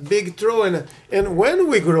 and a big throw, and when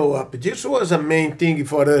we grow up, this was a main thing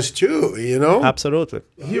for us too, you know. Absolutely.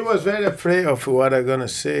 He was very afraid of what I'm gonna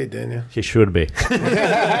say, Daniel. He should be.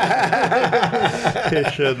 He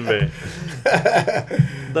should be.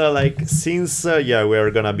 Since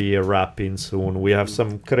we're gonna be wrapping soon, we have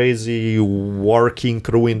some crazy working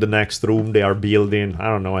crew in the next room. They are building, I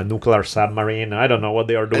don't know, a nuclear submarine. I don't know what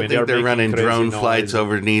they are doing. I think they're running drone flights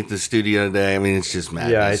overneath the studio today. I mean, it's just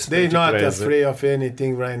madness. Yeah, they're not crazy. afraid of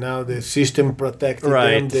anything right now. The system protected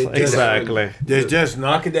right, them. Exactly. They just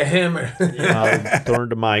knock the hammer. I'll turn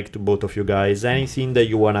the mic to both of you guys. Anything that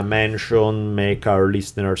you want to mention, make our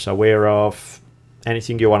listeners aware of,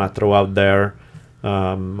 anything you want to throw out there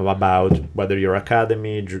about whether your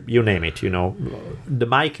academy, you name it, you know. The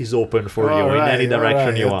mic is open for you in any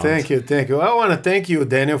direction you want. Thank you. I want to thank you,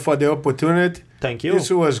 Daniel, for the opportunity. Thank you.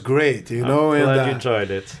 This was great, you know. I'm glad and you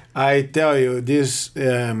enjoyed it. I tell you, this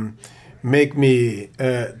make me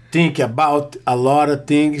think about a lot of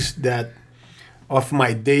things that of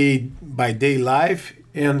my day-by-day life.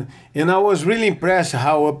 And I was really impressed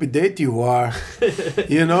how up-to-date you are,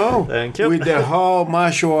 you know, Thank you. with the whole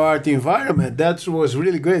martial art environment. That was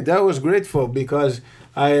really great. That was grateful because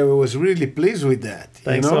I was really pleased with that.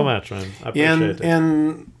 Thanks you know? so much, man. I appreciate it.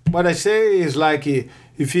 And what I say is like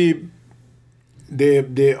if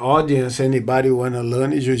the audience, anybody want to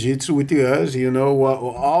learn jiu-jitsu with us, you know,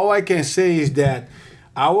 all I can say is that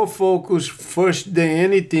our focus first than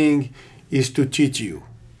anything is to teach you.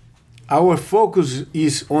 Our focus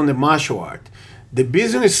is on the martial art. The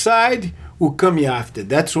business side will come after.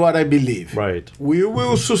 That's what I believe. Right. We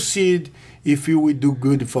will succeed if we will do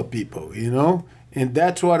good for people, you know? And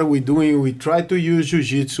that's what we're doing. We try to use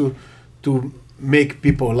jiu-jitsu to make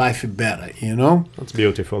people's life better, you know? That's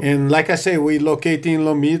beautiful. And like I say, we locate in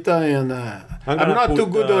Lomita, and I'm not too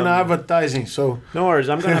good on advertising, so... No worries.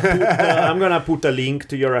 I'm gonna put a link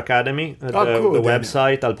to your academy at the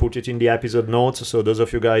website. I'll put it in the episode notes. So those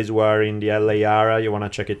of you guys who are in the LA area, you wanna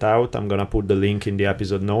check it out, I'm gonna put the link in the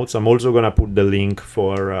episode notes. I'm also gonna put the link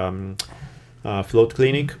for Float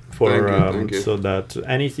Clinic for Thank you. so that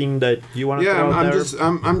anything that you wanna throw out there.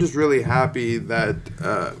 I'm just really happy that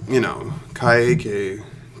Caique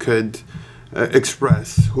could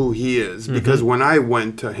express who he is, because when I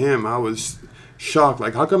went to him, I was shocked.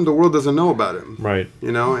 Like, how come the world doesn't know about him? Right.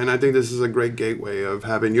 You know, and I think this is a great gateway of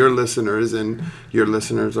having your listeners, and your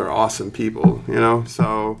listeners are awesome people, you know,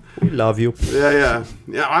 so... We love you. Yeah,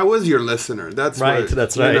 I was your listener. That's right. what,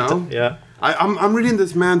 That's right. You know? Yeah. I'm reading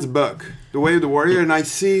this man's book, The Way of the Warrior, and I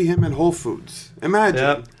see him in Whole Foods. Imagine.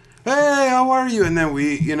 Yep. Hey, how are you? And then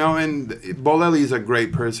and Bolelli is a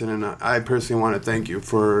great person, and I personally want to thank you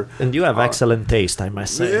for... And you have excellent taste, I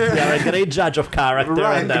must say. Yeah. You're a great judge of character.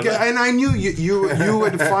 Right, And and I knew you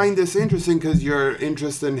would find this interesting because you're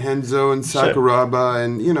interested in Henzo and Sakuraba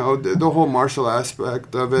and, you know, the whole martial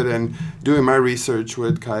aspect of it. And doing my research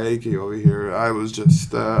with Caique over here, I was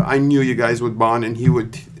just... I knew you guys would bond, and he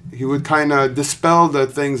would kind of dispel the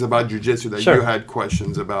things about jiu-jitsu that you had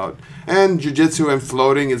questions about. And jiu-jitsu and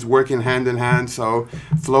floating is working hand in hand, so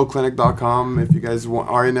floatclinic.com if you guys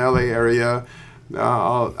are in LA area.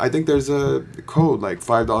 I think there's a code, like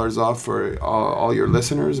 $5 off for all your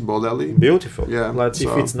listeners, Bolelli. Beautiful. Yeah.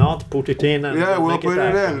 If it's not, put it in. And we'll put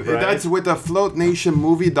it in. Right? That's with the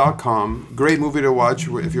floatnationmovie.com. Great movie to watch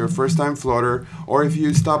if you're a first-time floater, or if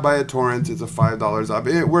you stop by a Torrance, it's a $5 off.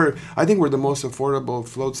 I think we're the most affordable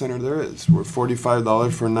float center there is. We're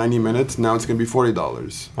 $45 for 90 minutes. Now it's going to be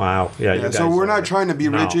 $40. Wow. Yeah. So we're not trying to be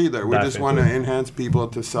rich either. We just want to definitely. enhance people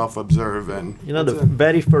to self-observe. And you know, the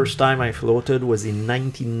very first time I floated was in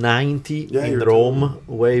 1990 in Rome,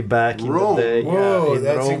 way back in the day. Whoa, in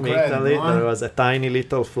that's Rome, incredible, Italy. huh? There was a tiny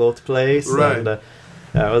little float place. Right. And,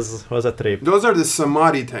 it was a trip. those are the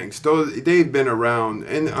Samadhi tanks. They've been around,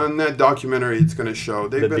 and on that documentary, it's going to show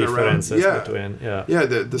they've The been around. differences between,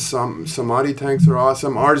 The Samadhi tanks are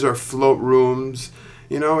awesome. Ours are float rooms.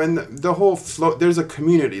 You know, and the whole float. There's a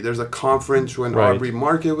community. There's a conference when Aubrey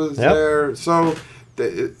Market was there. So,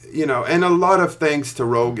 and a lot of thanks to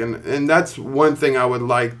Rogan, and that's one thing I would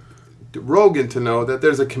like Rogan to know, that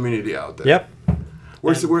there's a community out there. Yep.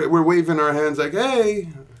 We're waving our hands like, hey,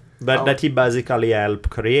 But that he basically helped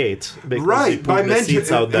create. Because Right, he put the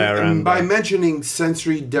seats out there. and by mentioning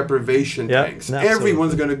sensory deprivation tanks,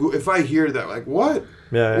 everyone's going to go. If I hear that, like, what?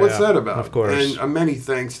 What's that about? Of course. And many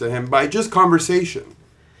thanks to him by just conversation.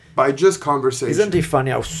 Isn't it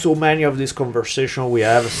funny how so many of these conversations we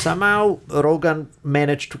have, somehow Rogan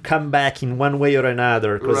managed to come back in one way or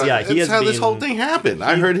another? Because That's how this whole thing happened.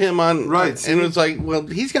 I heard him on, and it was like, well,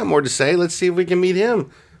 he's got more to say. Let's see if we can meet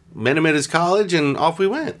him. Met him at his college, and off we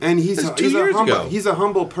went. And he's 2 years ago. He's a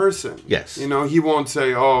humble person. Yes. You know, he won't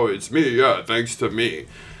say, "Oh, it's me." Yeah, thanks to me.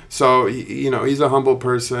 So, you know, he's a humble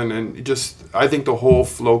person, and I think the whole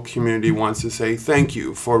float community wants to say thank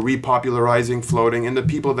you for repopularizing floating, and the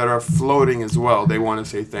people that are floating as well, they want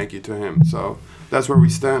to say thank you to him. So that's where we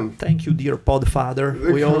stand. Thank you, dear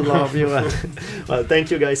Podfather. We all love you. Well,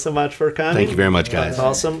 thank you guys so much for coming. Thank you very much, guys. That's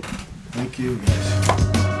awesome. Thank you.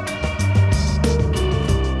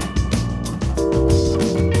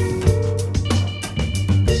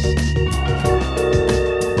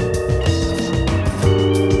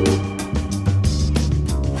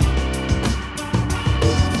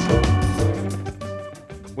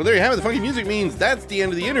 Well, there you have it. The funky music means that's the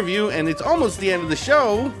end of the interview, and it's almost the end of the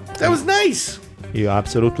show. That was nice. You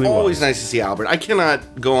absolutely Always nice to see Albert. I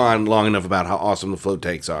cannot go on long enough about how awesome the float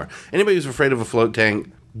tanks are. Anybody who's afraid of a float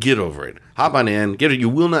tank, get over it. Hop on in, get it. You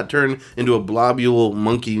will not turn into a blobule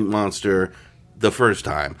monkey monster the first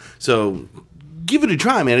time. So give it a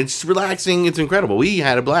try, man. It's relaxing. It's incredible. We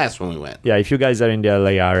had a blast when we went. Yeah, if you guys are in the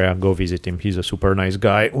LA area, go visit him. He's a super nice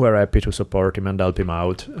guy. We're happy to support him and help him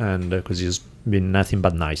out, and because he's been nothing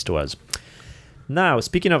but nice to us. Now,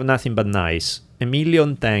 speaking of nothing but nice, a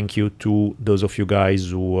million thank you to those of you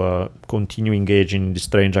guys who continue engaging in the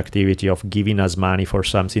strange activity of giving us money for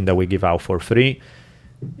something that we give out for free.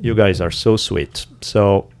 You guys are so sweet.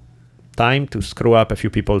 So, time to screw up a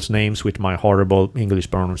few people's names with my horrible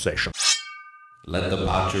English pronunciation. Let the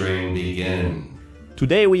pottering begin.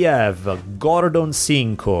 Today we have Gordon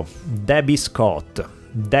Cinco, Debbie Scott,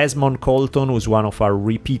 Desmond Colton, who's one of our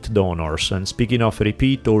repeat donors, and speaking of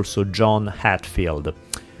repeat, also John Hatfield.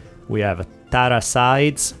 We have Tara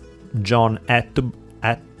Sides, John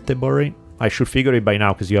Attebury. I should figure it by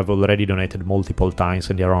now because you have already donated multiple times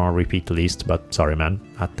and you're on a repeat list, but sorry man,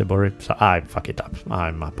 Attebury. So I fuck it up. I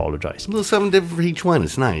apologize. A little something different for each one.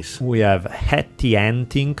 It's nice. We have Hetty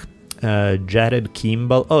Anting, Jared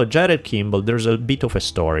Kimball. Oh, Jared Kimball, there's a bit of a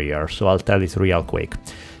story here, so I'll tell it real quick.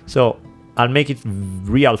 So I'll make it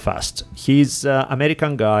real fast. He's an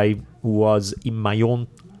American guy who was in my own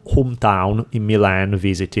hometown in Milan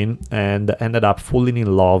visiting and ended up falling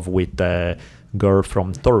in love with a girl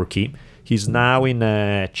from Turkey. He's now in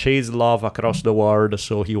chase love across the world,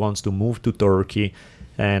 so he wants to move to Turkey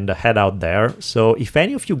and head out there. So if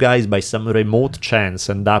any of you guys by some remote chance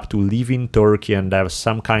end up to live in Turkey and have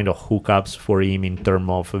some kind of hookups for him in terms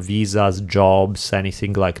of visas, jobs,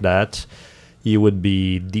 anything like that, he would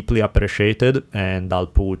be deeply appreciated, and I'll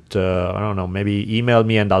put, I don't know, maybe email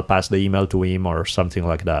me and I'll pass the email to him or something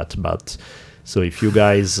like that. But so if you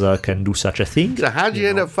guys can do such a thing. So how'd you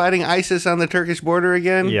end up fighting ISIS on the Turkish border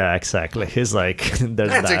again? Yeah, exactly. He's like,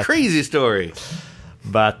 that's a crazy story.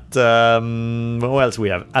 But who else we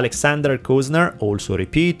have? Alexander Kozner, also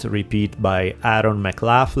repeat by Aaron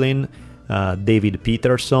McLaughlin, David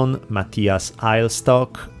Peterson, Matthias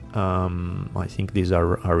Eilstock. I think these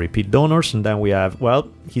are our repeat donors. And then we have, well,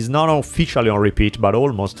 he's not officially on repeat, but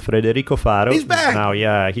almost, Frederico Faro. He's back! Now,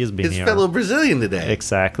 yeah, he's been here. His fellow Brazilian today.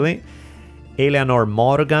 Exactly. Eleanor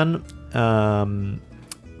Morgan.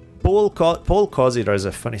 Paul Cositer is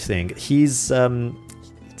a funny thing. He's...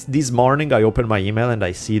 this morning I opened my email and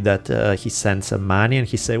I see that he sent some money, and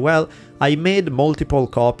he said, well, I made multiple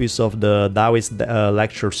copies of the Taoist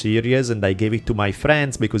lecture series and I gave it to my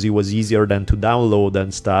friends because it was easier than to download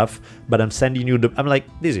and stuff, but I'm sending you I'm like,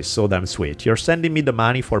 this is so damn sweet. You're sending me the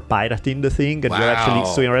money for pirating the thing, and wow. You're actually,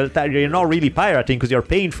 so you're not really pirating because you're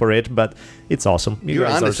paying for it, but it's awesome. You're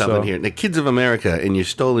onto something here. The kids of America and your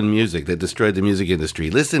stolen music that destroyed the music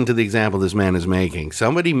industry. Listen to the example this man is making.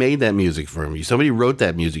 Somebody made that music for you. Somebody wrote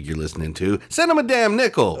that music you're listening to. Send them a damn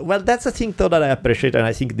nickel. Well, that's the thing, though, that I appreciate, and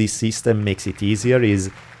I think this system makes it easier,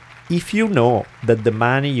 is if you know that the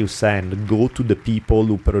money you send go to the people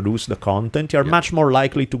who produce the content, you're much more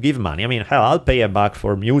likely to give money. I mean, hell, I'll pay $1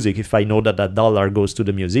 for music if I know that $1 goes to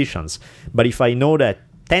the musicians. But if I know that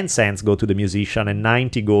 10 cents go to the musician and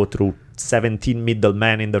 90 go through 17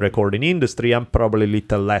 middlemen in the recording industry, I'm probably a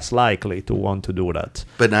little less likely to want to do that.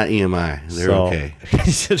 But not EMI. They're okay.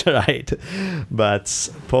 Right. But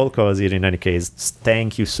Paul Cosir, in any case,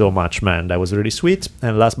 thank you so much, man. That was really sweet.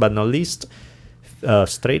 And last but not least,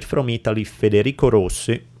 straight from Italy, Federico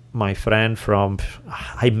Rossi. my friend from...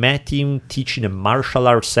 I met him teaching a martial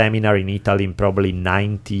arts seminar in Italy in probably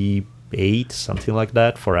 98, something like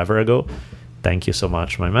that, forever ago. Thank you so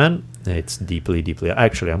much, my man. It's deeply, deeply...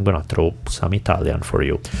 Actually, I'm gonna throw some Italian for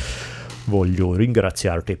you. Voglio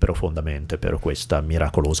ringraziarti profondamente per questa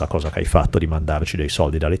miracolosa cosa che hai fatto di mandarci dei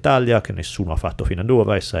soldi dall'Italia, che nessuno ha fatto fino ad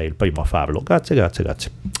ora, e sei il primo a farlo. Grazie, grazie,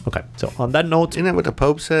 grazie. Okay, so on that note... Isn't that what the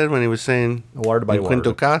Pope said when he was saying... Word by word.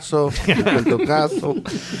 Quinto caso, quinto caso.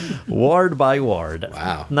 Word by word.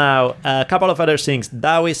 Wow. Now, a couple of other things.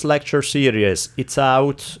 Taoist lecture series. It's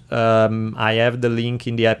out. I have the link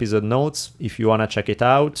in the episode notes if you want to check it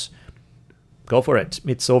out. Go for it.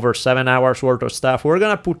 It's over 7 hours worth of stuff. We're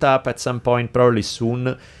gonna put up at some point, probably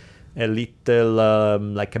soon, a little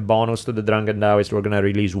like a bonus to the Drunken Taoist. We're gonna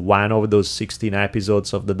release one of those 16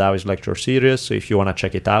 episodes of the Taoist lecture series. So if you wanna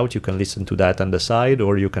check it out, you can listen to that and decide,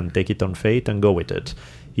 or you can take it on faith and go with it.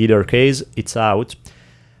 Either case, it's out.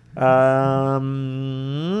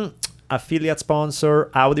 Affiliate sponsor,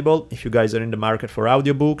 Audible. If you guys are in the market for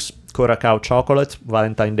audiobooks, Curacao Chocolate.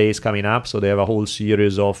 Valentine's Day is coming up, so they have a whole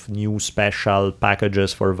series of new special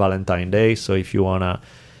packages for Valentine's Day. So if you want to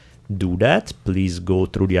do that, please go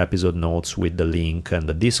through the episode notes with the link and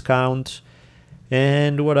the discount.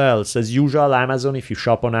 And what else? As usual, Amazon. If you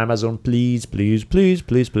shop on Amazon, please, please, please,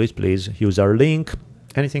 please, please, please use our link.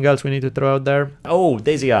 Anything else we need to throw out there? Oh,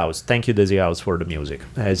 Daisy House. Thank you, Daisy House, for the music,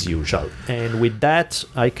 as usual. And with that,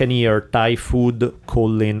 I can hear Thai food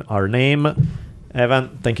calling our name. Evan,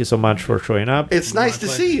 thank you so much for showing up. It's nice to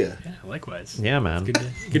see you. Yeah, likewise. Yeah, man. Good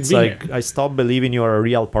to It's be like here. I stopped believing you're a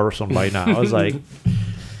real person by now. I was like,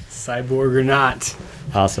 Cyborg or not.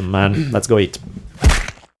 awesome, man. Let's go eat.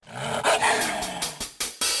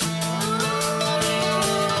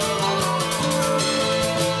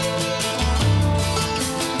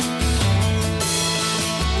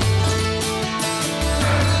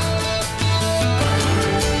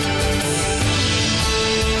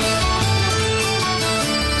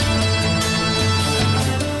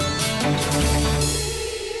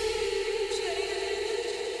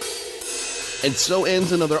 And so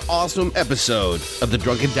ends another awesome episode of the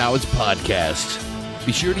Drunken Taoist podcast.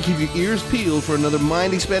 Be sure to keep your ears peeled for another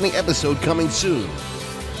mind-expanding episode coming soon.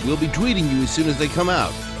 We'll be tweeting you as soon as they come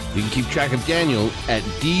out. You can keep track of Daniel at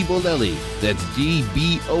DBolelli. That's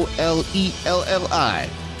DBOLELLI.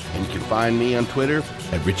 And you can find me on Twitter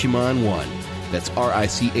at Richimon1. That's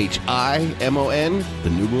RICHIMON, the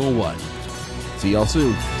numeral 1. See y'all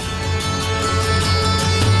soon.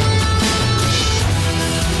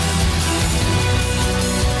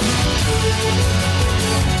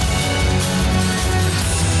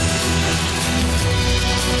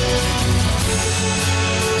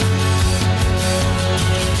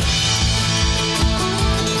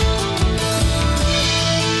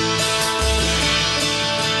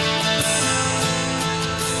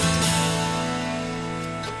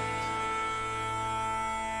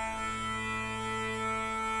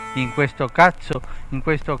 In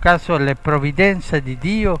questo caso le provvidenze di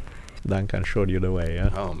Dio. Duncan showed you the way, yeah?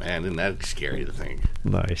 Oh man, isn't that scary to think?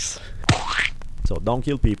 Nice. So don't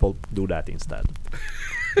kill people, do that instead.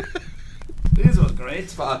 This was great.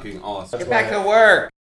 It's fucking awesome. Get back to work.